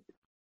 And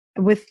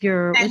with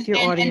your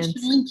audience. And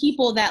showing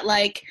people that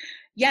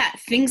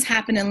things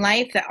happen in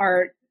life that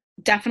are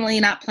definitely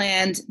not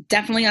planned,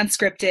 definitely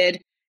unscripted,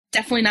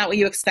 definitely not what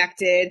you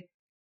expected,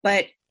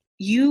 but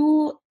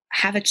you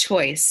have a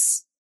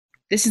choice.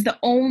 This is the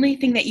only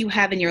thing that you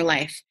have in your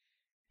life.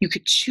 You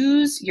could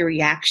choose your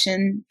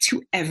reaction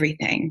to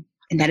everything,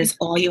 and that is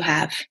all you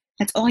have.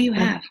 That's all you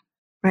have.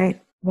 Right.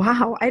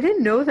 Wow. I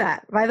didn't know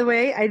that. By the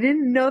way, I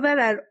didn't know that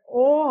at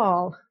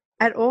all.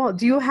 At all.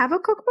 Do you have a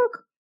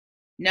cookbook?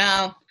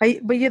 No.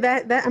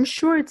 That I'm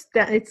sure it's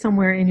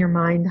somewhere in your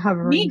mind,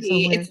 hovering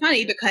Maybe. somewhere. It's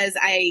funny because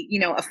a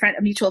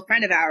mutual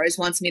friend of ours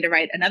wants me to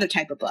write another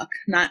type of book,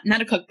 not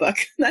a cookbook,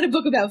 not a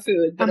book about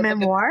food, but a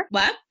memoir.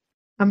 What?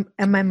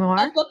 A memoir.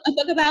 A book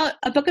about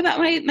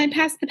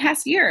the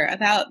past year,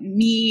 about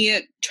me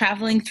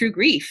traveling through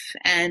grief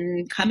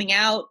and coming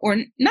out, or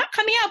not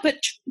coming out, but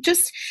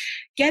just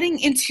getting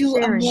into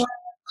a more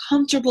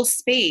comfortable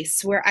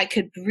space where I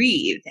could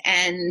breathe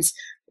and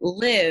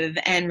live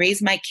and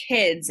raise my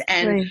kids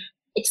and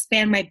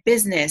expand my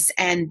business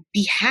and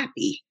be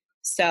happy.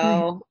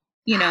 So,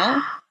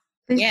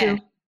 Please do.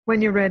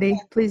 When you're ready,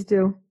 please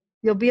do.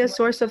 You'll be a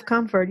source of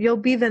comfort. You'll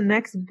be the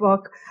next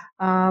book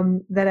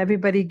that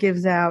everybody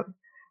gives out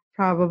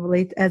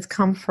probably as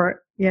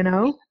comfort,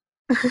 I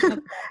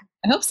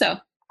hope so.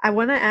 I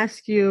want to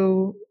ask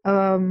you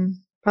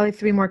probably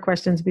 3 more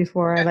questions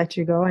before I let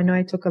you go. I know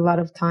I took a lot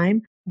of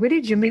time. Where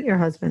did you meet your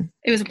husband?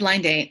 It was a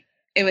blind date.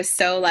 It was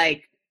so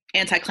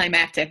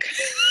anticlimactic.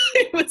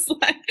 It was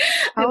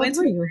How old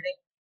were you?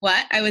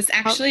 What? I was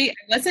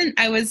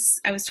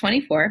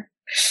 24.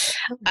 So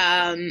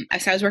I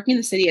was working in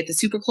the city at the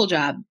super cool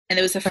job, and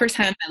it was the first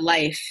time in my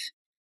life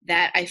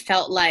that I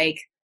felt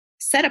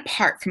set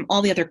apart from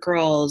all the other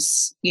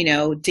girls,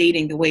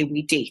 dating the way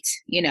we date,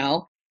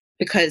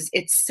 because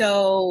it's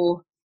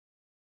so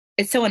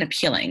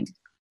unappealing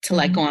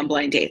to go on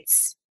blind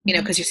dates,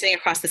 because you're sitting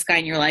across this guy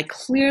and you're like,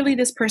 clearly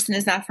this person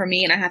is not for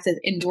me, and I have to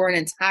endure an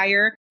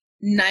entire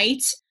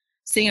night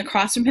sitting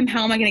across from him.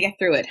 How am I going to get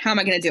through it? How am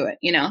I going to do it?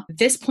 At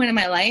this point in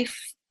my life,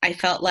 I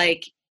felt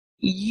like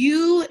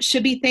you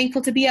should be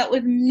thankful to be out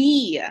with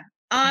me.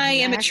 I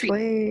am a treat.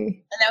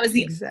 And that was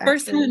the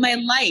first time in my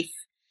life.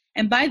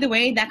 And by the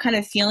way, that kind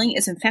of feeling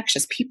is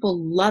infectious. People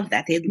love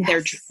that.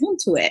 They're drawn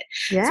to it.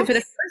 Yes. So for the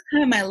first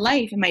time in my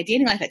life, in my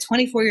dating life at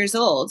 24 years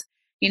old,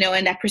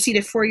 and that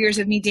preceded 4 years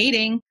of me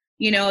dating,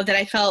 that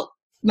I felt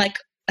like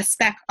a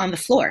speck on the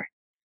floor.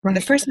 Right.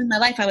 The first time in my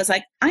life, I was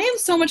like, I am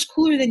so much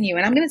cooler than you.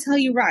 And I'm going to tell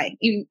you right.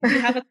 You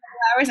have a couple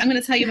hours. I'm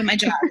going to tell you about my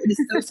job. It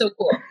is so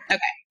cool.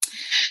 Okay.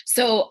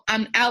 So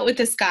I'm out with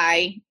this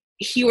guy.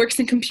 He works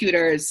in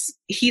computers.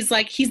 He's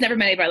never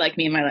met anybody like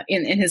me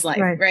in his life.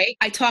 Right.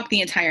 I talk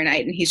the entire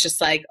night and he's just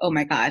like, oh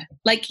my God.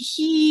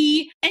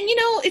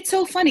 It's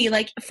so funny.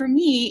 For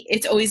me,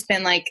 it's always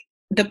been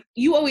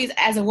you always,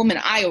 as a woman,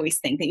 I always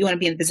think that you want to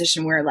be in a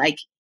position where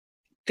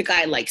the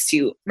guy likes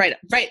you right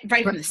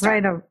from the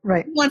start.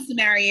 Right. He wants to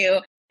marry you.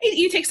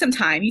 You take some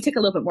time. You take a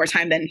little bit more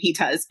time than he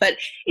does, but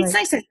it's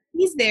nice that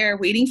he's there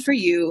waiting for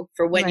you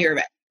for when you're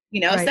ready.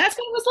 So that's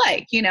what it was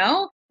like.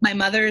 My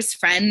mother's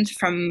friend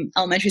from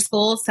elementary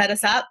school set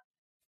us up,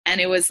 and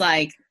it was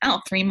like,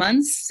 3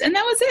 months, and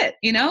that was it.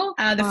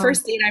 The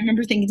first date, I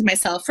remember thinking to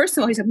myself, first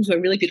of all, he took me to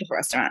a really beautiful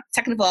restaurant.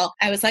 Second of all,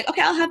 I was like,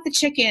 okay, I'll have the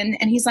chicken,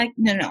 and he's like,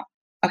 no.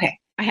 Okay,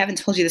 I haven't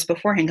told you this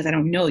beforehand because I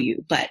don't know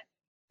you, but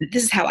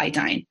this is how I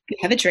dine. We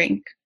have a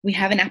drink, we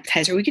have an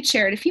appetizer, we could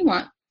share it if you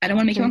want. I don't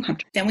want to make you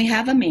uncomfortable. Then we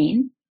have a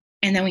main,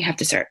 and then we have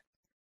dessert.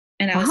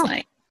 And I was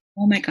like,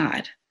 oh my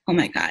God.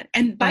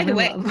 And by the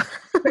way,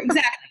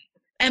 exactly.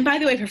 And by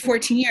the way, for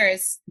 14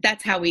 years,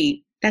 that's how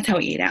we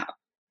ate out.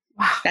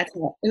 Wow. It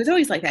was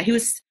always like that. He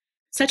was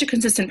such a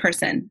consistent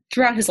person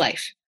throughout his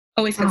life.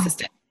 Always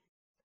consistent.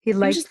 He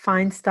liked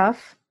fine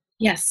stuff.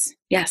 Yes.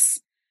 Yeah.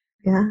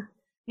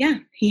 Yeah.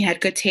 He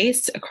had good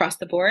taste across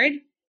the board.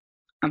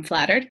 I'm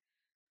flattered.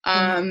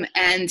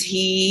 And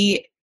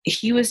he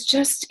was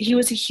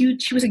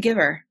a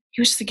giver.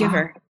 He was just a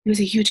giver. Wow. He was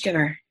a huge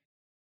giver.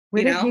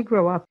 Where did he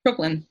grow up?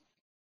 Brooklyn.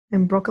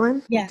 In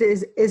Brooklyn? Yeah.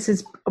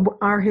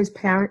 Are his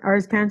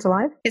parents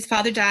alive? His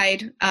father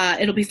died.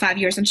 It'll be 5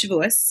 years on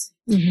Shavuos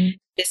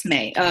this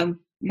May.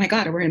 My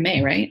God, we're in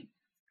May, right?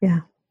 Yeah.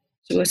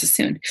 Shavuos is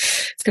soon.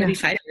 It's going to be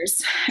 5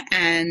 years.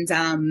 And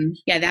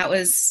that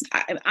was,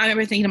 I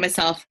remember thinking to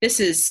myself, this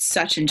is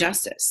such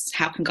injustice.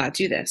 How can God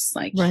do this?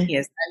 Like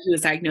he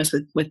was diagnosed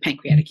with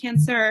pancreatic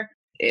cancer.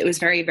 It was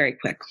very, very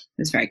quick.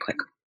 It was very quick.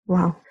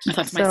 Wow. I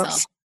thought to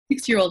myself,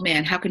 6-year-old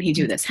man, how can he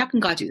do this? How can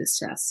God do this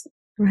to us?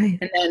 Right.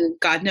 And then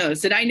God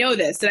knows. Did I know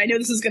this? Did I know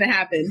this was going to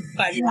happen?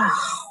 5 years.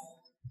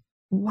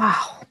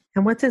 Wow.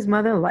 And what's his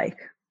mother like?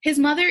 His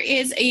mother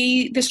is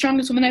the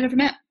strongest woman I've ever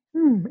met.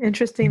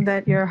 Interesting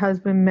that your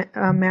husband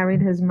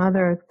married his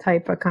mother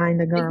type of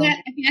kind of girl.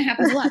 I think that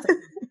happens a lot.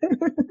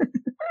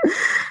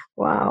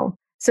 Wow.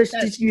 So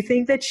did you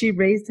think that she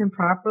raised him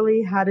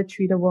properly, how to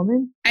treat a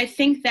woman? I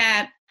think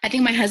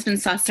my husband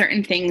saw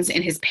certain things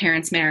in his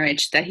parents'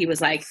 marriage that he was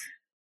like,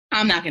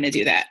 I'm not going to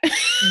do that.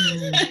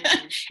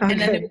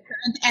 Okay.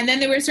 And then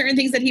there were certain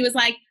things that he was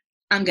like,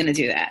 I'm going to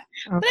do that.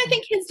 Okay. But I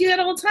think kids do that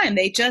all the time.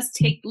 They just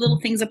take little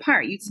things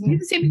apart. You do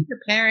the same thing with your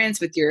parents,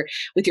 with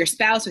your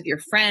spouse, with your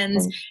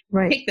friends.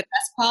 Right. Take the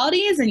best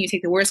qualities and you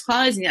take the worst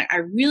qualities. And you're like, I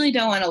really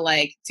don't want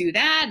to do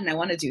that. And I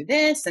want to do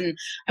this. And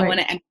I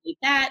want to emulate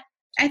that.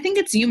 I think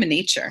it's human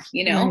nature,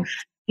 Right.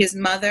 His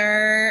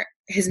mother,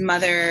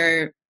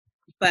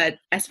 but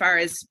as far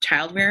as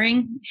child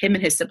rearing, him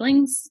and his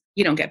siblings,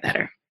 you don't get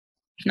better.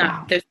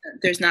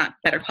 There's not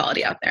better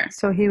quality out there.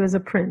 So he was a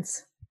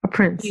prince.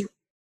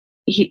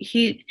 He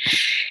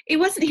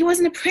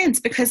wasn't a prince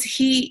because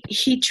he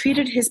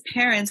treated his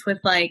parents with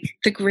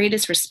the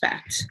greatest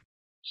respect.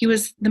 He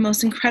was the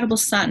most incredible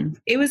son.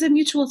 It was a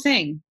mutual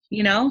thing,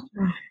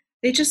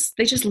 They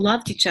just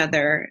loved each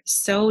other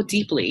so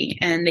deeply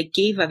and they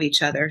gave of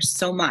each other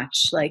so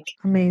much.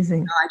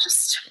 Amazing.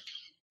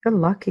 You're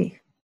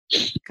lucky.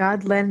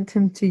 God lent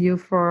him to you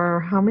for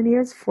how many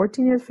years?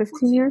 14 years,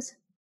 15 years?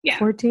 Yeah.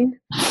 14?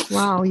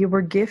 Wow, you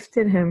were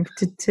gifted him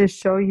to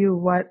show you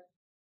what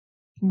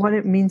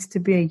it means to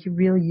be a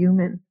real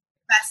human.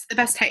 That's the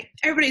best type.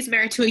 Everybody's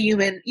married to a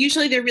human.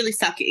 Usually they're really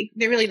sucky.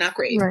 They're really not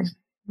great.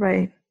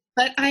 Right.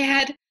 But I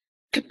had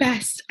the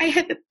best.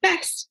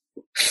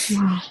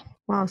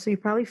 Wow. So you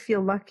probably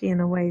feel lucky in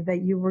a way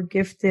that you were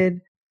gifted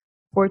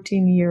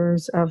 14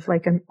 years of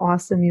an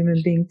awesome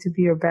human being to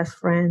be your best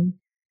friend,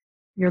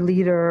 your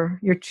leader,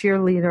 your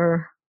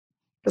cheerleader,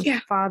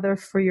 the father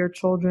for your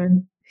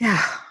children.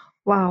 Yeah.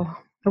 Wow.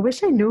 I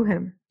wish I knew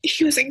him.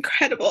 He was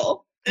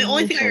incredible. The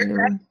only thing I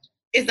regret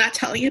is not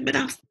telling him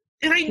enough.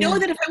 And I know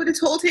that if I would have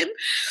told him,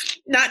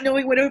 not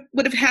knowing what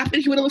would have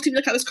happened, he would have looked at me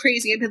like I was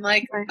crazy and been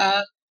like,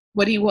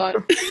 what do you want?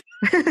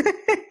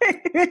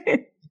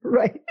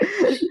 Right.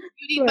 You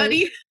need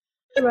money?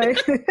 Right.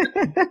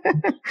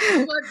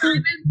 What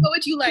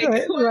would you like?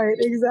 Right.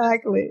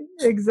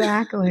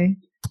 Exactly.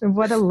 And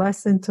what a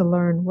lesson to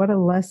learn. What a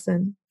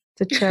lesson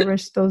to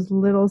cherish those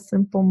little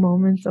simple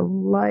moments of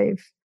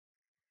life.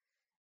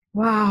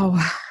 Wow.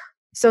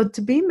 So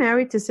to be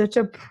married to such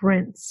a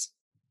prince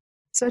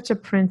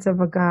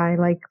of a guy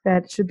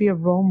that should be a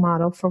role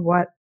model for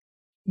what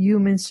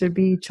humans should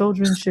be,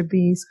 children should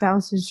be,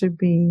 spouses should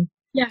be,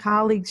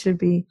 colleagues should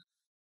be.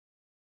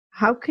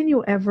 How can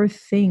you ever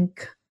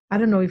think, I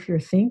don't know if you're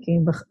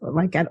thinking,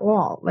 but at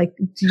all,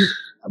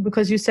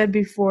 because you said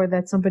before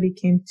that somebody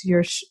came to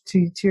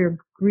your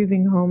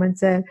grieving home and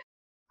said,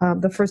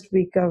 the first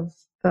week of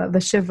the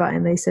Shiva,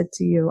 and they said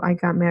to you, I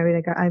got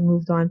married, I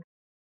moved on.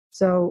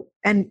 So,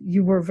 and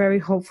you were very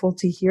hopeful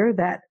to hear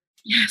that.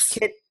 Yes.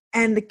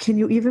 And can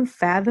you even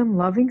fathom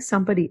loving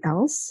somebody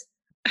else?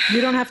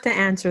 You don't have to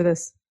answer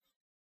this.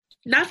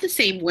 Not the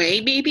same way,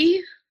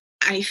 maybe.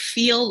 I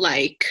feel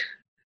like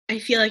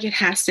it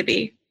has to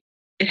be.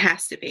 It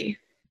has to be.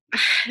 I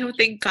don't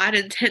think God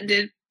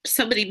intended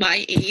somebody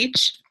my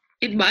age,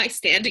 in my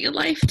standing in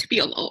life, to be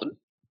alone.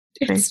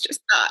 It's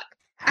just not.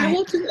 Right. I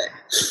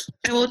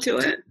won't do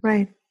it.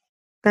 Right.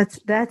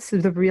 That's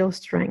the real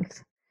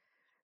strength.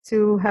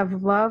 to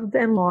have loved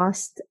and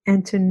lost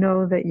and to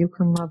know that you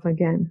can love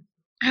again,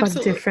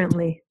 Absolutely.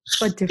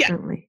 but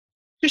differently.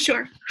 For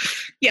sure.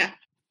 Yeah.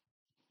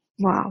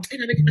 Wow.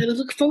 And I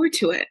look forward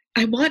to it.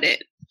 I want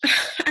it.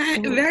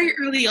 Very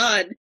early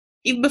on,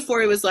 even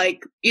before it was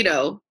like,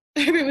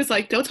 everyone was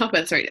like, don't talk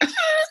about this right now.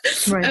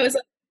 Right. I was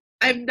like,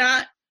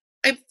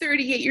 I'm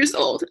 38 years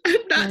old.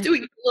 I'm not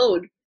doing it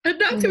alone. I'm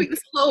not doing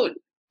this alone.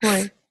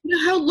 Right. You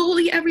know how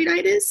lonely every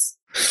night is?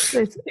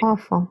 It's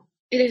awful.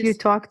 It is. Do you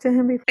talk to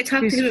him before? I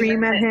talk you to him.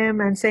 Scream at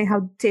him and say,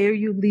 how dare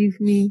you leave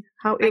me?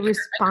 How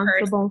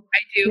irresponsible. I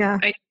do. Yeah.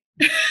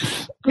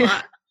 A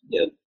lot.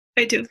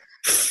 I do.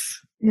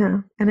 Yeah.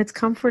 And it's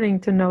comforting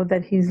to know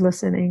that he's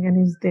listening and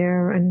he's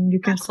there and you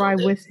can cry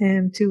with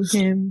him, to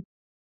him,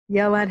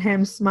 yell at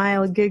him,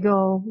 smile,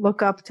 giggle,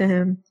 look up to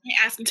him.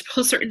 I ask him to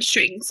pull certain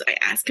strings. I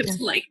ask him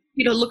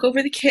to look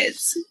over the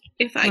kids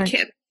if I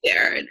can't be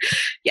there and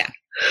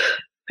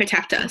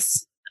protect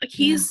us. Like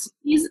he's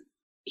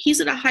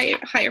in a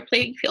higher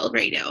playing field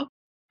right now.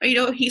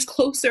 He's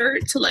closer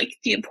to like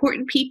the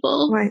important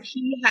people. Right.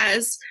 He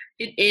has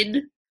an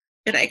in,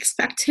 and I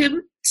expect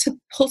him to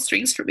pull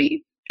strings for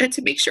me and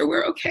to make sure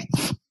we're okay.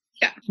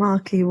 Yeah.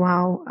 Malky,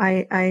 wow.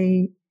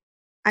 I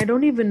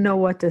don't even know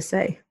what to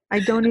say. I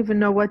don't even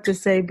know what to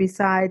say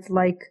besides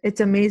like it's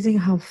amazing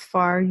how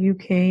far you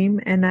came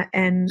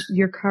and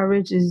your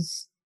courage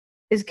is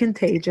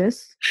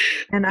contagious.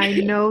 And I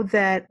know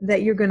that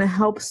you're going to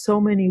help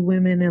so many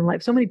women in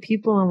life, so many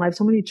people in life,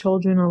 so many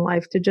children in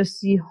life to just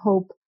see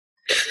hope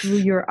through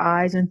your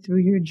eyes and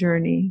through your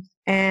journey.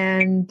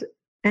 And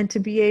to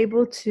be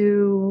able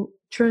to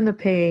turn the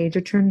page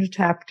or turn the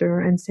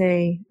chapter and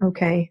say,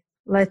 okay,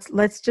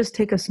 let's just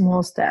take a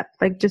small step.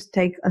 Like just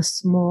take a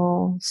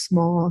small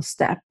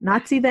step.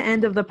 Not see the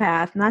end of the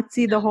path, not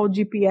see the whole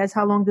GPS.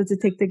 How long does it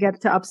take to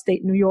get to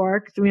upstate New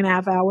York?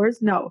 3.5 hours?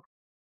 No.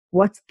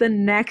 What's the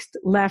next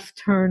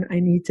left turn I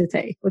need to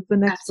take? What's the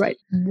next right?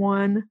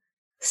 One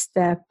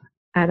step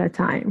at a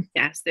time.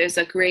 Yes, there's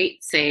a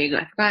great saying.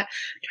 I forgot.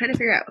 I'm trying to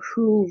figure out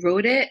who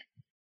wrote it.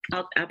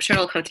 I'm sure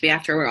it'll come to me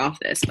after we're off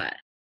this, but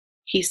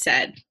he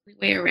said, the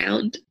way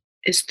around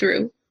is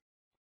through.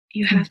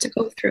 You have to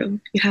go through.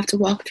 You have to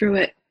walk through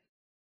it.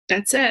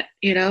 That's it,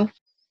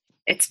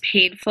 It's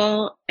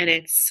painful and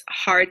it's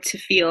hard to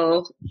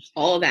feel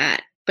all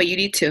that, but you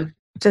need to.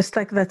 Just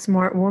like that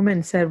smart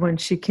woman said when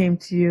she came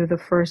to you the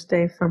first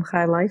day from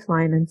Chai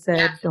Lifeline and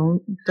said,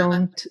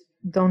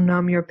 don't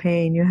numb your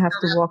pain. You have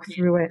to walk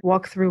through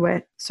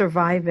it,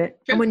 survive it.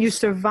 And when you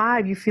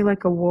survive, you feel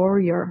like a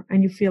warrior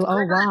and you feel, oh,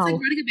 wow. It's like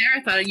running a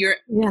marathon and you're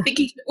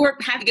thinking, or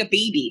having a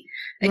baby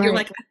and you're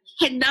like,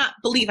 I cannot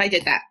believe I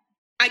did that.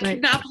 I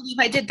cannot believe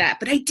I did that,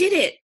 but I did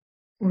it.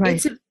 Right.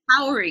 It's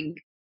empowering.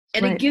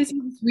 And it gives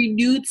you this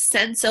renewed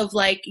sense of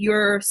like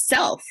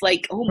yourself,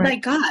 like, oh my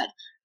God,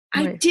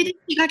 I didn't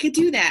think I could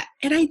do that.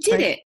 And I did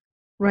it.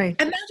 Right.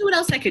 Imagine what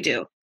else I could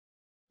do.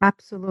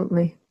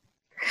 Absolutely.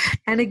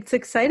 And it's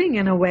exciting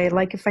in a way.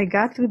 Like if I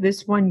got through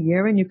this 1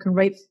 year and you can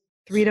write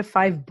 3 to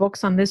 5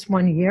 books on this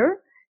 1 year,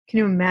 can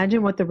you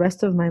imagine what the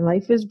rest of my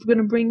life is going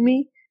to bring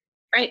me?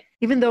 Right.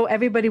 Even though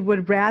everybody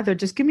would rather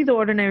just give me the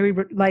ordinary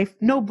life,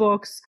 no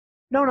books,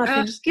 no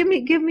nothing. Just give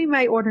me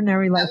my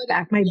ordinary life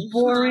back, my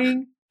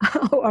boring,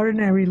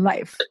 ordinary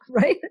life,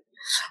 right?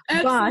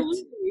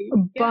 Absolutely.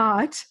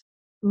 But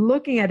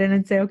looking at it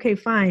and say, okay,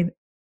 fine,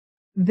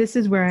 this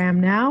is where I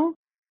am now.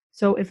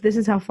 So if this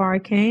is how far I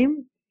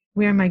came,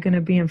 where am I going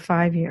to be in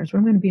 5 years? Where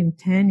am I going to be in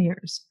 10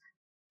 years?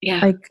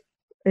 Yeah. Like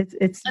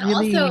it's and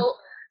really also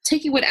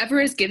taking whatever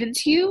is given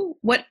to you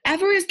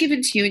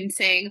and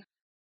saying,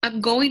 I'm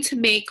going to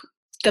make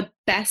the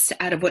best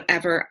out of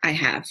whatever I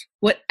have.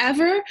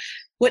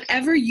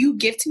 Whatever you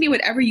give to me,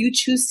 whatever you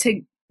choose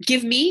to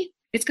give me,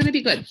 it's going to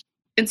be good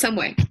in some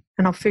way.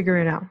 And I'll figure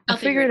it out. I'll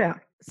figure it out.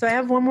 So I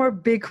have one more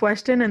big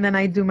question and then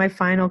I do my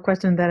final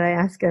question that I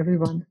ask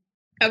everyone.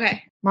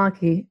 Okay.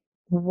 Malky,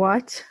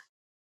 what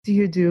do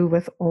you do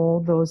with all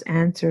those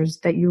answers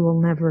that you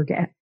will never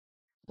get?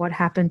 What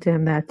happened to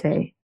him that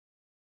day?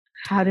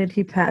 How did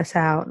he pass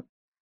out?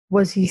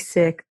 Was he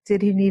sick?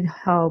 Did he need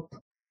help?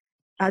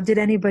 Did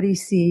anybody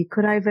see?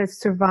 Could I have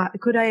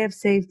survived? Could I have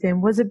saved him?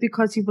 Was it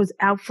because he was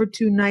out for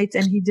 2 nights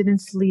and he didn't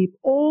sleep?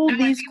 All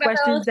these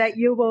questions that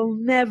you will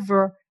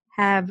never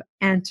have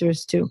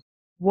answers to.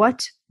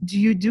 What do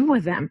you do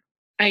with them?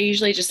 I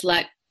usually just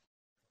I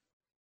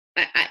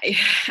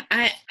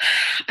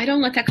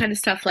don't let that kind of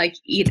stuff like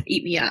eat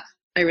me up.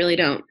 I really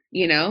don't.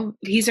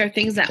 These are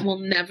things that will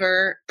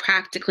never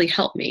practically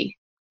help me.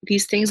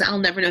 These things I'll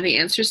never know the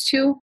answers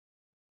to.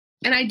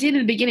 And I did in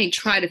the beginning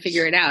try to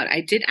figure it out.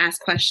 I did ask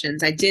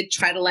questions. I did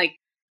try to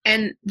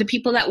and the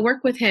people that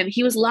work with him,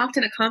 he was locked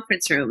in a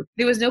conference room.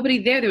 There was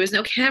nobody there. There was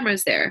no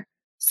cameras there.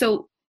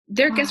 So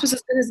their guess was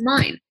as good as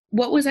mine.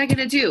 What was I going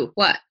to do?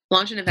 What?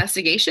 Launch an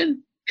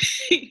investigation?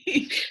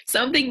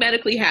 Something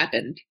medically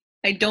happened.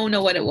 I don't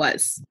know what it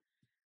was.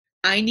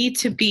 I need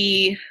to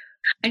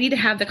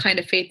have the kind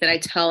of faith that I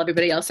tell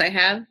everybody else I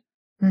have,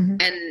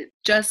 and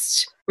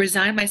just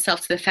resign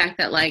myself to the fact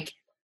that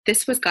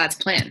this was God's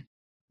plan.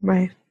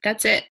 Right.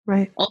 That's it.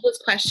 Right. All those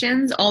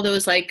questions, all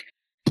those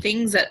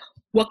things that,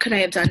 what could I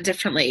have done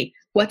differently?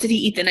 What did he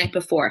eat the night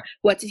before?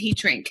 What did he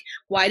drink?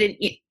 Why didn't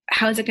he,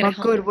 how is it going to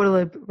help? What good will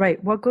it,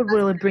 right? What good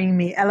will it bring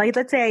me? Like,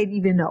 let's say I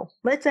even know.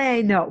 Let's say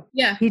I know.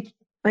 Yeah.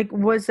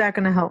 What's that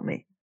going to help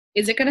me?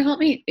 Is it going to help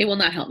me? It will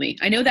not help me.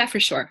 I know that for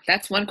sure.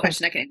 That's one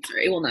question I can answer.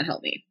 It will not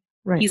help me.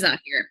 Right. He's not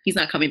here. He's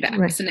not coming back.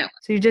 Right. So no.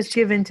 So you just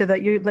give into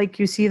that.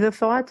 You see the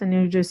thoughts and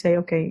you just say,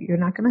 okay, you're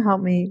not going to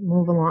help me,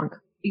 move along.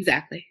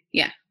 Exactly.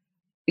 Yeah.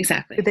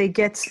 Exactly. Do they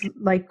get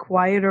like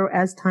quieter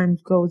as time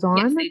goes on?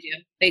 Yes,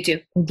 they do.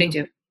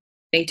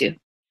 They definitely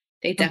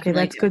okay,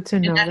 that's do. good to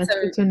know. That's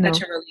good to know.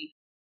 Such a relief.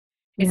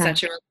 It's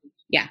such a relief.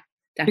 Yeah.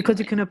 Definitely. Because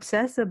you can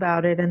obsess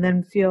about it and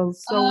then feel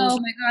so. Oh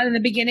my God. In the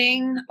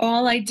beginning,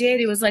 all I did,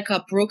 it was like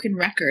a broken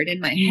record in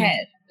my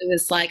head. It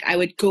was like, I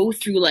would go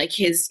through like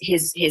his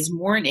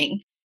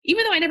morning,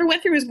 even though I never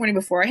went through his morning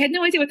before. I had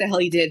no idea what the hell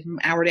he did from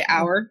hour to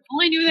hour.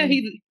 All I knew that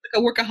he's like a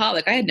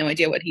workaholic. I had no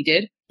idea what he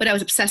did, but I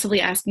was obsessively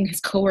asking his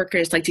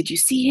coworkers, like, did you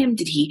see him?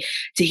 Did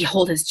he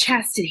hold his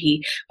chest?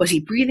 Was he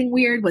breathing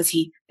weird?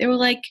 They were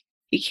like,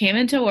 he came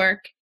into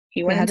work.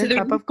 He went into the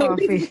cup of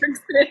coffee.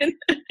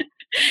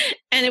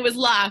 And it was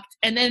locked.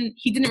 And then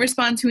he didn't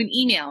respond to an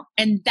email.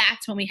 And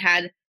that's when we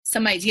had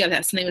some idea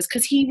that something was,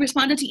 because he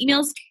responded to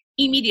emails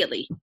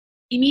immediately.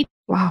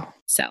 Wow.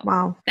 So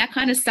that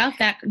kind of stuff,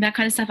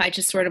 I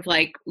just sort of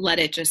like let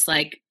it just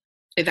like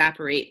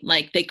evaporate.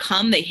 Like they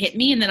come, they hit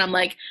me, and then I'm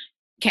like,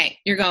 okay,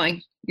 you're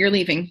going, you're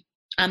leaving.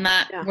 We're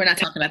not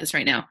talking about this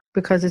right now.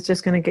 Because it's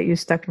just going to get you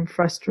stuck and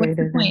frustrated.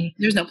 What's the point?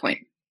 There's no point.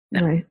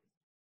 No.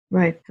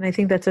 Right. And I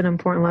think that's an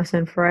important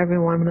lesson for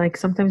everyone. Like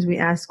sometimes we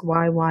ask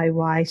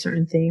why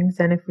certain things.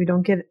 And if we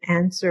don't get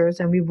answers,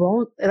 and we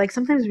won't, like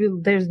sometimes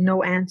there's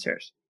no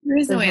answers.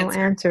 There's no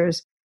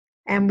answers.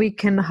 And we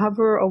can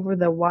hover over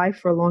the why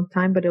for a long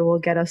time, but it will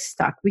get us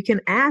stuck. We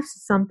can ask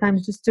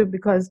sometimes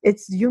because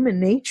it's human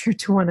nature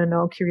to want to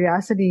know.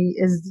 Curiosity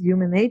is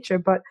human nature,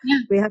 but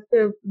we have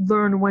to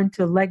learn when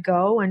to let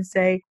go and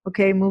say,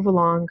 okay, move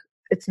along.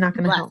 It's not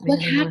going to help me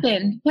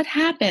anymore. What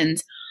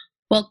happened?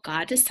 Well,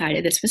 God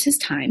decided this was his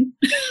time.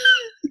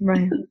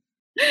 Right.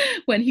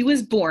 When he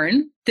was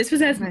born, this was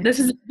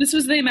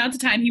the amount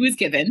of time he was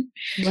given.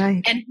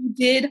 Right. And he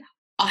did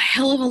a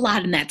hell of a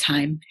lot in that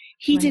time.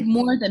 He did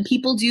more than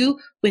people do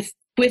with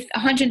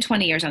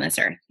 120 years on this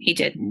earth. He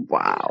did.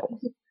 Wow.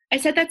 I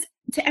said that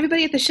to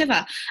everybody at the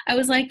Shiva. I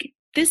was like,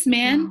 this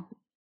man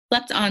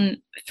slept on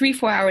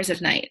 3-4 hours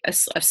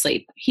of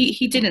sleep.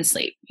 He didn't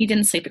sleep. He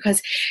didn't sleep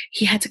because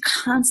he had to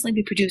constantly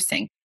be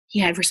producing. He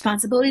had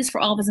responsibilities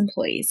for all of his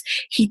employees.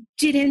 He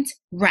didn't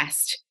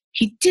rest.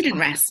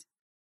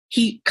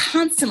 He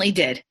constantly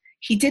did.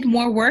 He did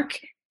more work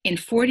in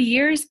 40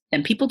 years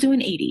than people do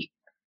in 80.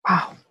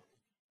 Wow.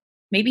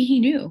 Maybe he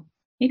knew.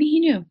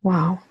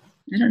 Wow.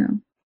 I don't know.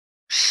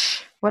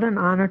 What an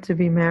honor to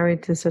be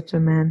married to such a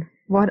man.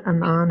 What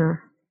an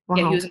honor. Wow.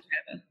 Yeah,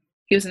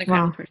 he was an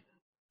incredible person.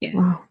 Yeah.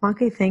 Wow.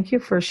 Okay, thank you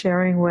for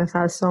sharing with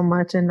us so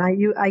much. And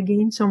I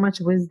gained so much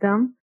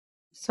wisdom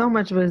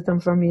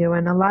from you,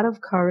 and a lot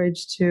of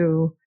courage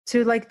to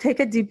like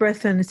take a deep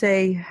breath and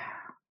say,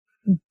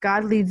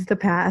 God leads the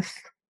path.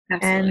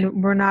 Absolutely.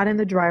 And we're not in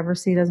the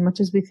driver's seat as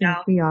much as we think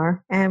we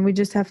are. And we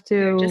just have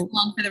to. We're just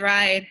along for the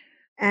ride.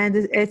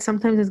 And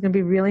sometimes it's going to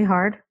be really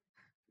hard,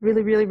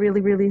 really, really, really,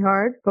 really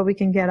hard, but we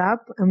can get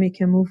up and we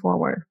can move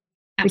forward.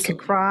 Absolutely. We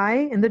can cry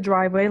in the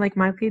driveway like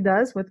Mikey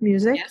does with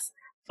music. Yes.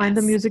 Find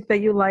the music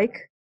that you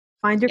like.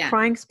 Find your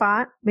crying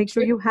spot. Make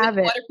sure you have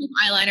it. Waterproof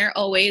eyeliner,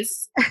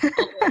 always.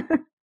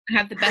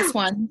 Have the best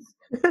ones.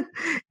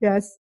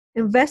 Yes.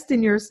 Invest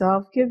in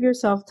yourself. Give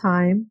yourself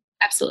time.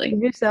 Absolutely.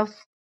 Give yourself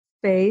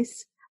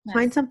space. Yes.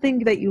 Find something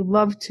that you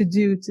love to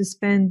do, to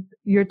spend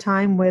your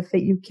time with,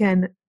 that you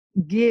can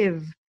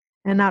give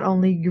and not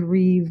only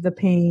grieve the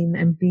pain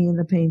and be in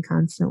the pain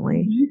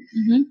constantly.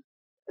 Mm-hmm.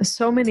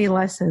 So many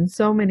lessons,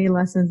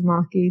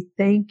 Malki.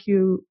 Thank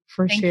you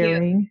for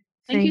sharing.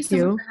 Thank you so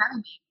much for having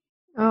me.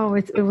 Oh,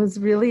 it was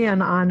really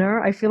an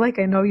honor. I feel like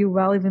I know you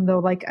well, even though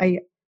like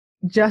I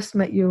just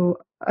met you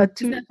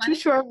two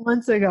short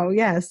months ago.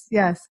 Yes.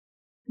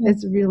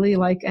 It's really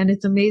and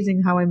it's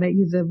amazing how I met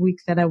you the week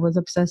that I was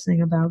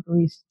obsessing about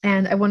grief.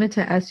 And I wanted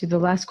to ask you the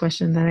last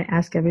question that I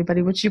ask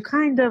everybody, which you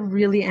kind of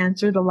really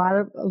answered a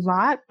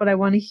lot, but I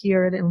want to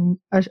hear it in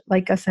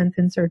a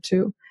sentence or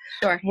two.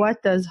 Sure.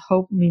 What does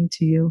hope mean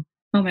to you?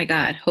 Oh my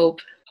God, hope.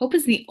 Hope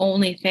is the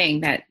only thing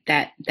that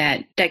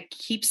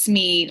keeps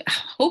me.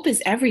 Hope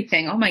is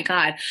everything. Oh my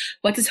God,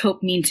 what does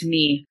hope mean to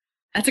me?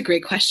 That's a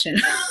great question.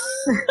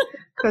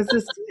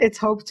 Because it's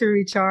hope to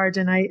recharge,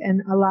 and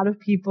a lot of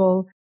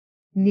people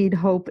need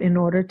hope in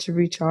order to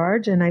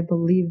recharge. And I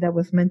believe that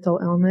with mental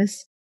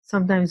illness,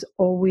 sometimes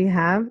all we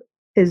have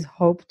is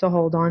hope to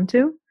hold on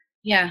to.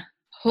 Yeah.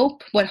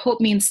 Hope, what hope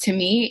means to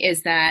me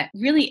is that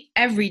really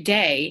every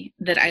day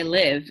that I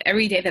live,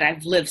 every day that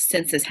I've lived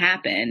since this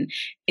happened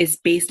is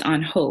based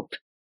on hope.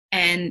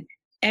 And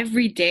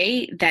every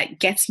day that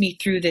gets me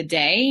through the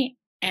day,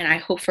 and I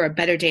hope for a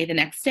better day the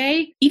next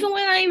day, even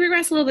when I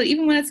regress a little bit,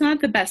 even when it's not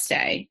the best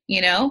day,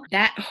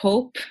 that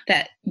hope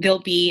that there'll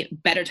be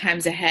better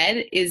times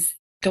ahead is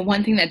the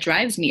one thing that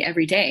drives me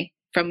every day.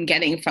 from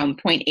getting from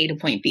point A to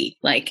point B.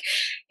 Like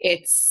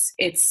it's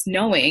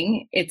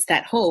knowing, it's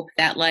that hope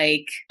that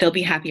like there'll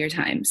be happier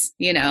times,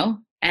 you know?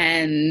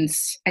 And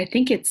I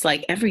think it's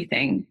like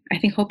everything. I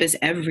think hope is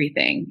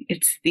everything.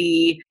 It's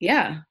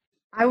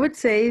I would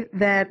say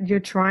that you're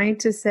trying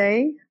to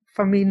say,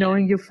 from me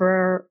knowing you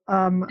for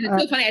and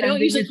it's so funny. I'm not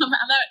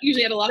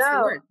usually at a loss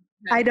for words.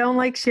 I don't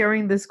like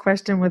sharing this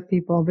question with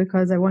people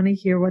because I want to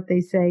hear what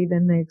they say,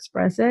 then they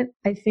express it.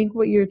 I think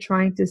what you're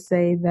trying to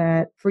say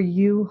that for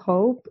you,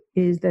 hope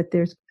is that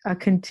there's a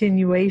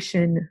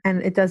continuation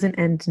and it doesn't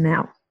end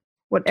now.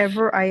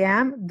 Whatever I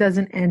am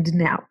doesn't end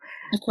now.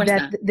 Of course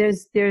that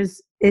not.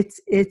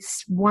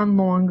 It's one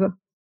long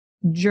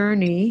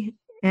journey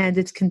and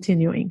it's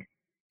continuing.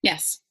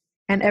 Yes.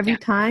 And every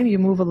time you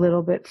move a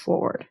little bit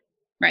forward.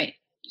 Right.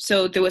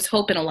 So there was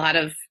hope in a lot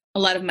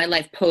of my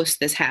life post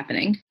this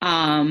happening.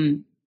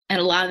 And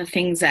a lot of the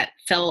things that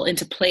fell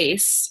into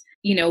place,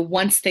 you know,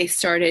 once I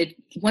started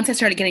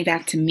getting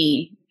back to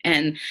me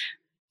and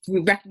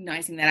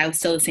recognizing that I was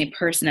still the same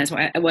person as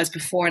I was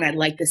before, and I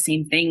liked the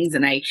same things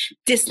and I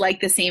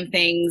disliked the same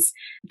things,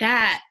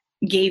 that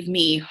gave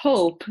me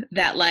hope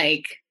that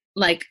like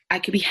I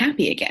could be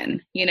happy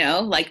again, you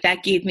know, like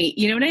that gave me,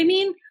 you know what I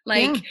mean?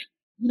 Like, you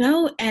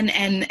know,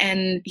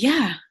 and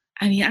yeah,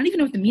 I mean, I don't even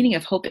know what the meaning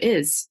of hope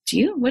is. Do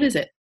you? What is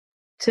it?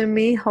 To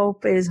me,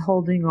 hope is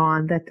holding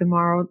on that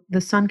tomorrow,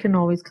 the sun can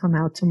always come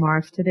out tomorrow.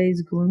 If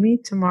today's gloomy,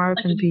 tomorrow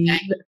can be,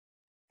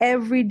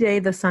 every day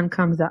the sun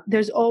comes up.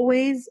 There's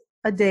always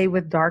a day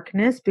with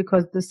darkness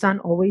because the sun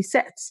always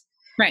sets.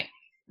 Right.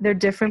 There are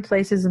different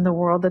places in the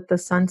world that the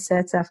sun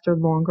sets after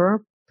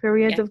longer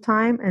periods of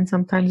time and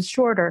sometimes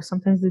shorter.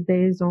 Sometimes the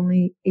day is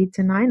only 8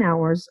 to 9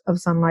 hours of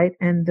sunlight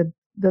and the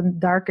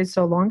dark is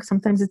so long.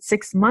 Sometimes it's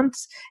 6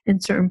 months in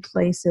certain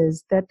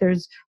places that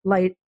there's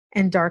light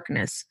and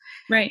darkness.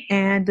 Right.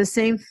 And the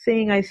same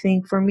thing, I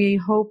think, for me,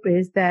 hope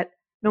is that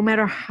no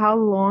matter how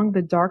long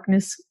the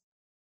darkness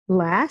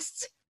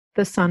lasts,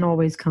 the sun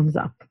always comes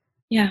up.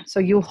 Yeah. So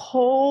you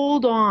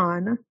hold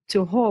on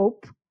to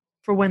hope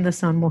for when the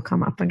sun will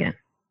come up again.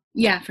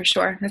 Yeah, for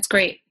sure. That's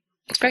great.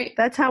 That's great.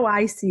 That's how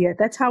I see it.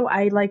 That's how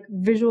I like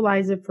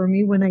visualize it for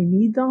me when I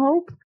need the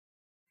hope,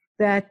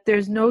 that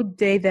there's no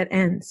day that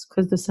ends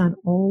because the sun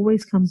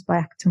always comes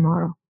back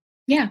tomorrow.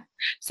 Yeah.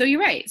 So you're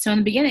right. So in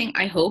the beginning,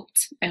 I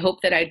hoped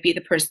that I'd be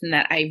the person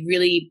that I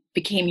really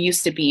became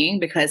used to being,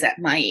 because at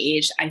my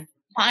age, I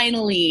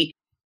finally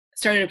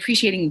started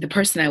appreciating the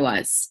person I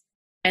was.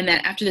 And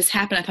then after this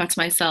happened, I thought to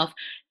myself,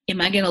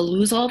 am I going to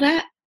lose all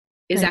that?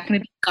 Is that going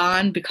to be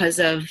gone because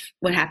of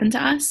what happened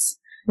to us?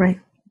 Right.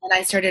 And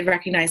I started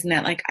recognizing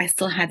that like I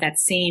still had that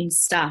same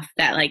stuff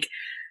that like,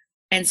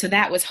 and so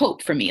that was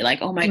hope for me.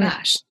 Like, oh my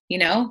gosh, you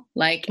know,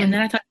 like, and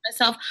then I thought to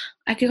myself,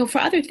 I could hope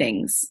for other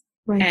things.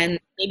 Right. And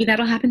maybe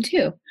that'll happen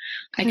too.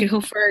 I could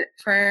hope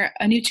for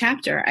a new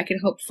chapter. I could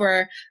hope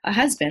for a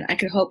husband. I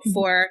could hope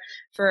for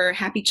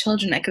happy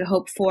children. I could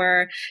hope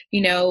for,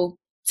 you know,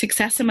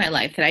 success in my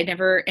life that I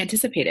never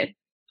anticipated.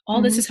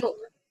 All this is hope.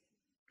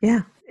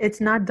 Yeah. It's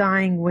not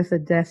dying with the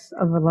death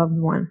of a loved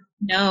one.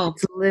 No.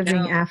 It's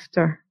living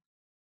after.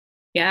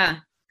 Yeah.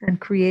 And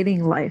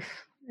creating life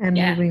and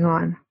moving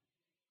on.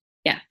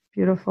 Yeah.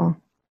 Beautiful.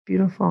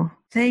 Beautiful.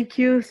 Thank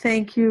you,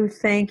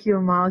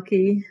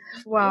 Malki.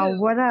 Wow,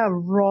 what a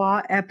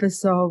raw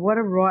episode.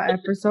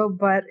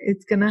 But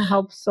it's going to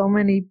help so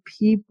many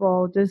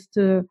people just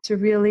to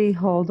really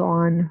hold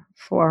on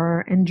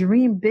for and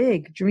dream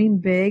big. Dream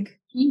big.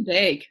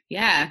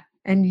 Yeah.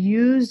 And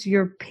use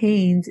your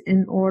pains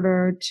in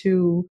order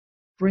to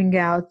bring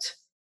out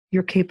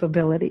your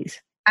capabilities.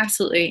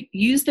 Absolutely.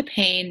 Use the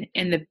pain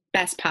in the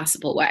best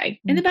possible way,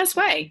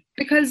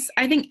 because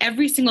I think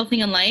every single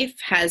thing in life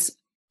has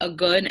a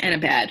good and a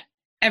bad,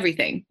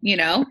 everything, you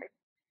know,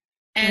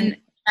 and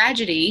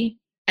tragedy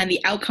and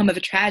the outcome of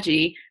a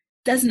tragedy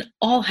doesn't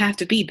all have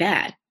to be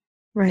bad.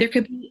 Right. There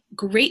could be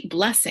great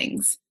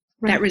blessings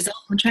that result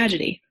from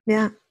tragedy.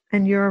 Yeah.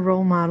 And you're a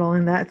role model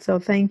in that. So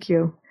thank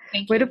you.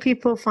 Where do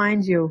people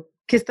find you?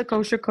 Kiss the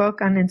Kosher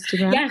Cook on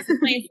Instagram. Yes,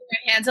 it's my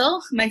Instagram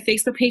handle. My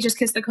Facebook page is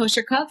Kiss the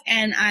Kosher Cook,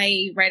 and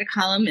I write a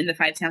column in the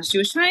Five Towns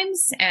Jewish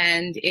Times,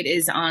 and it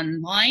is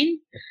online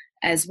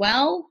as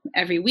well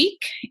every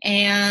week.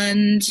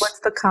 And what's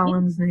the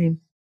column's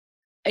name?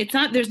 It's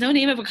not. There's no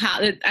name of a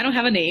column. I don't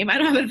have a name. I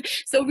don't have a.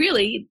 So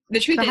really, the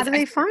truth is, how do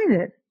they find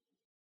it?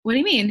 What do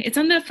you mean? It's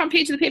on the front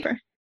page of the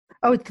paper.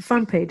 Oh, it's the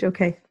front page.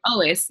 Okay.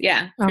 Always,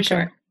 yeah, for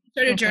sure. I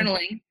started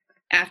journaling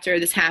after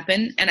this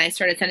happened, and I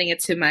started sending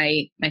it to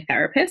my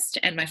therapist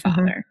and my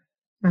father.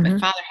 My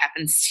father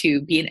happens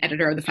to be an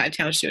editor of the Five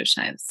Towns Jewish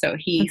Times, so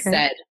he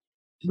said,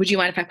 "Would you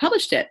mind if I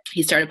published it?"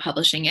 He started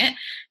publishing it.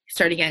 He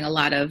started getting a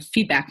lot of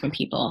feedback from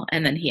people,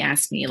 and then he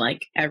asked me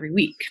like every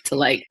week to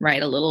like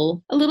write a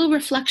little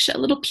reflection, a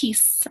little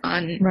piece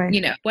on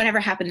you know,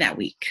 whatever happened that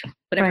week,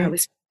 whatever I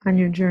was on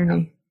your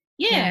journey.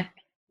 Yeah.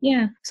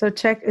 So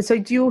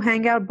do you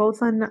hang out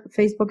both on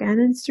Facebook and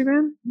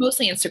Instagram?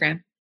 Mostly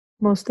Instagram.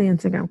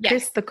 Yes.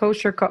 Kiss the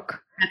Kosher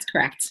Cook. That's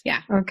correct.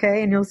 Yeah.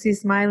 Okay. And you'll see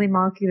Smiley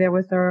Malki there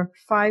with her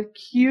 5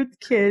 cute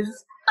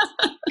kids.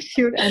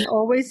 cute, and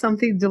always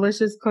something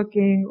delicious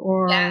cooking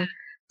or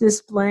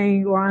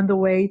displaying or on the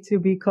way to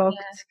be cooked.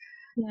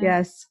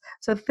 Yes.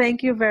 So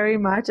thank you very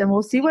much. And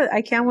we'll see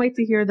I can't wait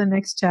to hear the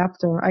next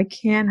chapter. I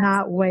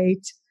cannot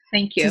wait.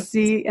 Thank you. To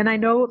see, and I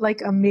know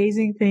like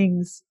amazing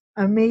things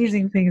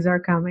are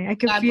coming. I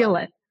can feel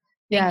it.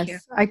 Yes,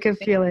 I can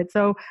feel it.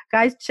 So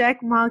guys,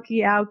 check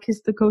Malki out,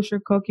 Kiss the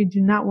Kosher Cook. You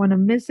do not want to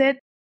miss it.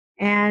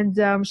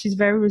 And she's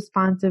very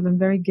responsive and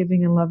very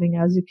giving and loving,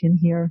 as you can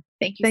hear.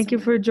 Thank you. Thank you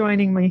for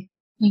joining me.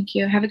 Thank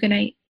you. Have a good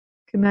night.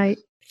 Good night.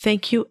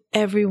 Thank you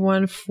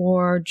everyone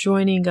for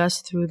joining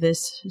us through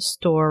this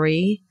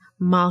story.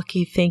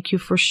 Malki, thank you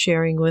for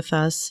sharing with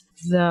us.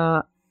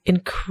 The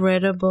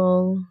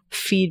incredible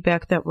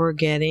feedback that we're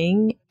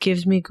getting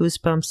gives me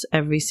goosebumps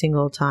every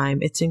single time.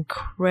 It's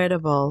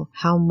incredible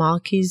how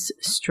Malki's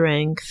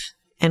strength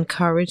and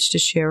courage to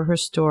share her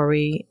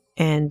story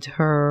and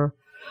her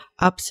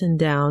ups and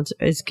downs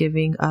is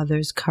giving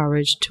others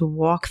courage to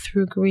walk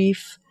through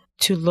grief,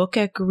 to look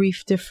at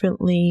grief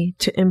differently,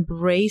 to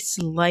embrace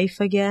life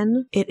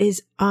again. It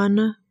is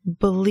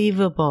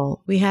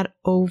unbelievable. We had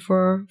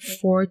over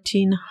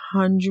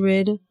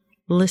 1,400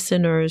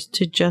 listeners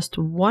to just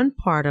one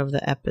part of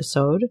the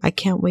episode. I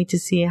can't wait to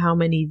see how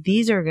many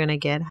these are going to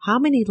get. How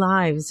many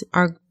lives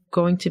are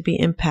going to be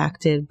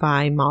impacted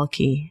by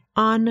Malki?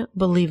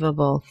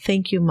 Unbelievable.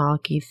 Thank you,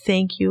 Malki.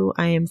 Thank you.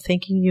 I am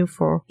thanking you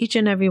for each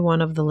and every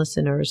one of the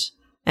listeners.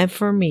 And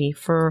for me,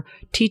 for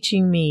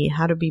teaching me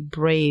how to be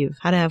brave,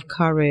 how to have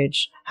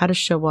courage, how to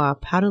show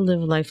up, how to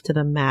live life to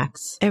the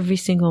max every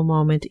single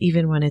moment,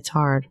 even when it's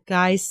hard.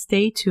 Guys,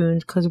 stay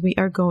tuned because we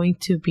are going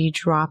to be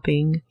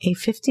dropping a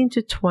 15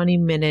 to 20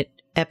 minute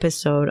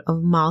episode of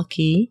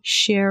Malki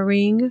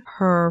sharing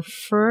her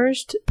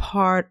first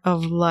part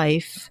of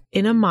life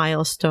in a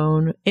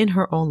milestone in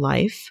her own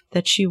life,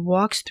 that she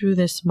walks through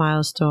this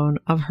milestone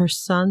of her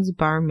son's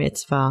bar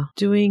mitzvah,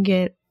 doing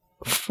it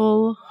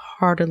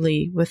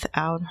full-heartedly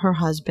without her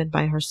husband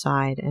by her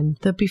side. And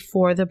the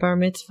before the bar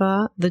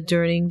mitzvah, the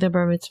during the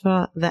bar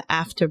mitzvah, the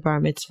after bar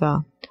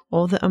mitzvah,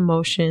 all the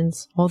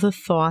emotions, all the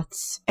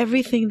thoughts,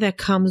 everything that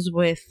comes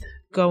with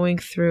going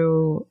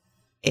through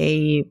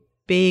a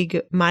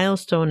big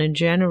milestone in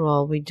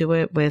general. We do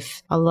it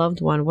with a loved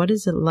one. What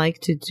is it like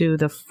to do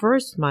the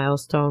first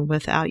milestone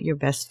without your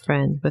best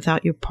friend,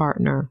 without your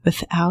partner,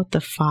 without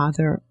the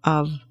father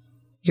of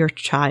your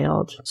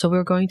child? So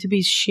we're going to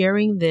be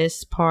sharing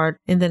this part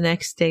in the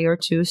next day or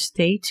two.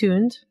 Stay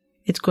tuned.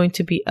 It's going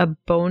to be a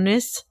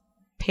bonus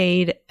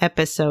paid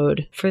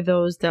episode for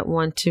those that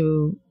want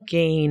to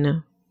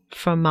gain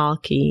from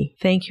Malki.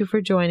 Thank you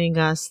for joining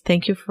us.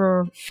 Thank you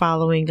for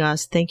following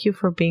us. Thank you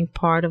for being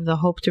part of the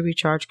Hope to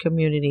Recharge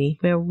community,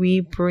 where we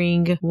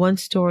bring one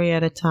story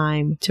at a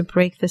time to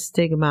break the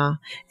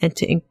stigma and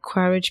to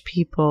encourage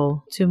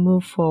people to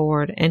move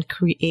forward and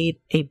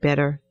create a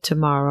better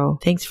tomorrow.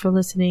 Thanks for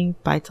listening.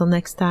 Bye till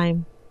next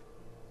time.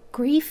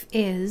 Grief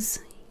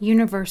is,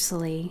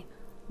 universally,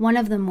 one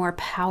of the more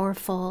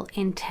powerful,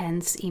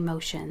 intense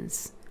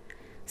emotions.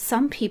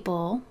 Some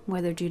people,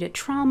 whether due to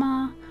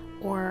trauma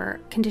or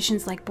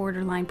conditions like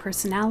borderline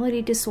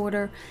personality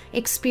disorder,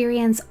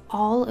 experience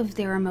all of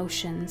their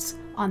emotions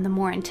on the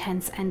more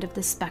intense end of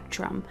the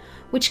spectrum,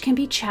 which can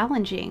be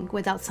challenging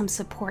without some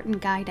support and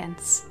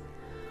guidance.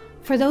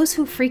 For those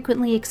who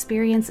frequently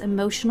experience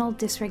emotional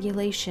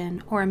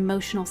dysregulation or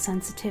emotional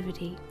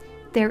sensitivity,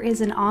 there is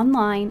an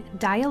online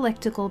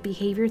dialectical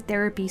behavior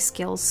therapy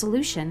skills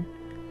solution.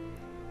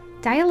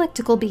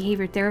 Dialectical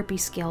behavior therapy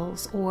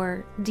skills,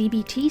 or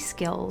DBT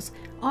skills,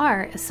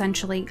 are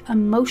essentially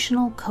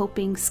emotional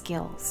coping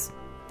skills.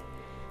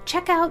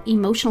 Check out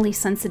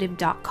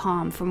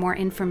emotionallysensitive.com for more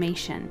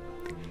information.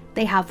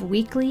 They have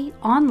weekly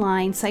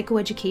online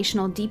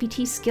psychoeducational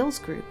DBT skills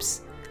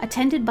groups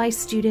attended by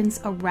students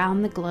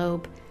around the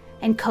globe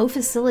and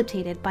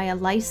co-facilitated by a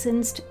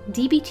licensed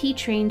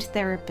DBT-trained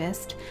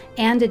therapist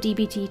and a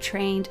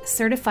DBT-trained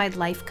certified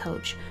life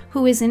coach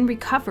who is in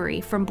recovery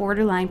from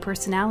borderline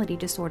personality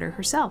disorder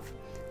herself.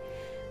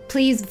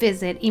 Please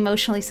visit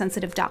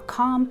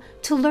emotionallysensitive.com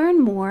to learn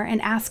more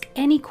and ask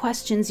any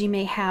questions you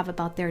may have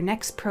about their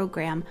next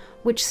program,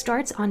 which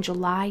starts on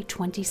July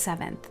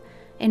 27th.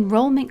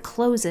 Enrollment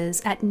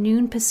closes at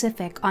noon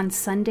Pacific on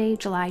Sunday,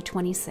 July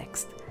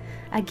 26th.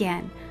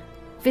 Again,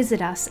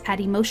 visit us at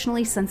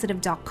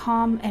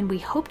emotionallysensitive.com, and we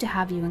hope to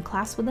have you in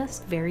class with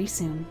us very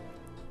soon.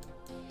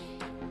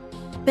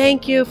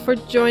 Thank you for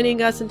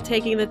joining us and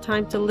taking the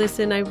time to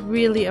listen. I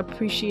really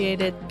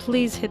appreciate it.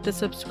 Please hit the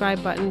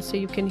subscribe button so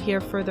you can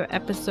hear further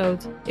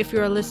episodes. If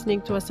you are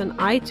listening to us on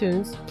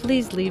iTunes,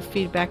 please leave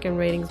feedback and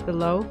ratings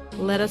below.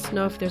 Let us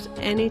know if there's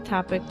any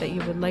topic that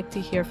you would like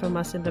to hear from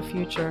us in the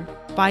future.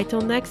 Bye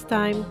till next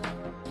time.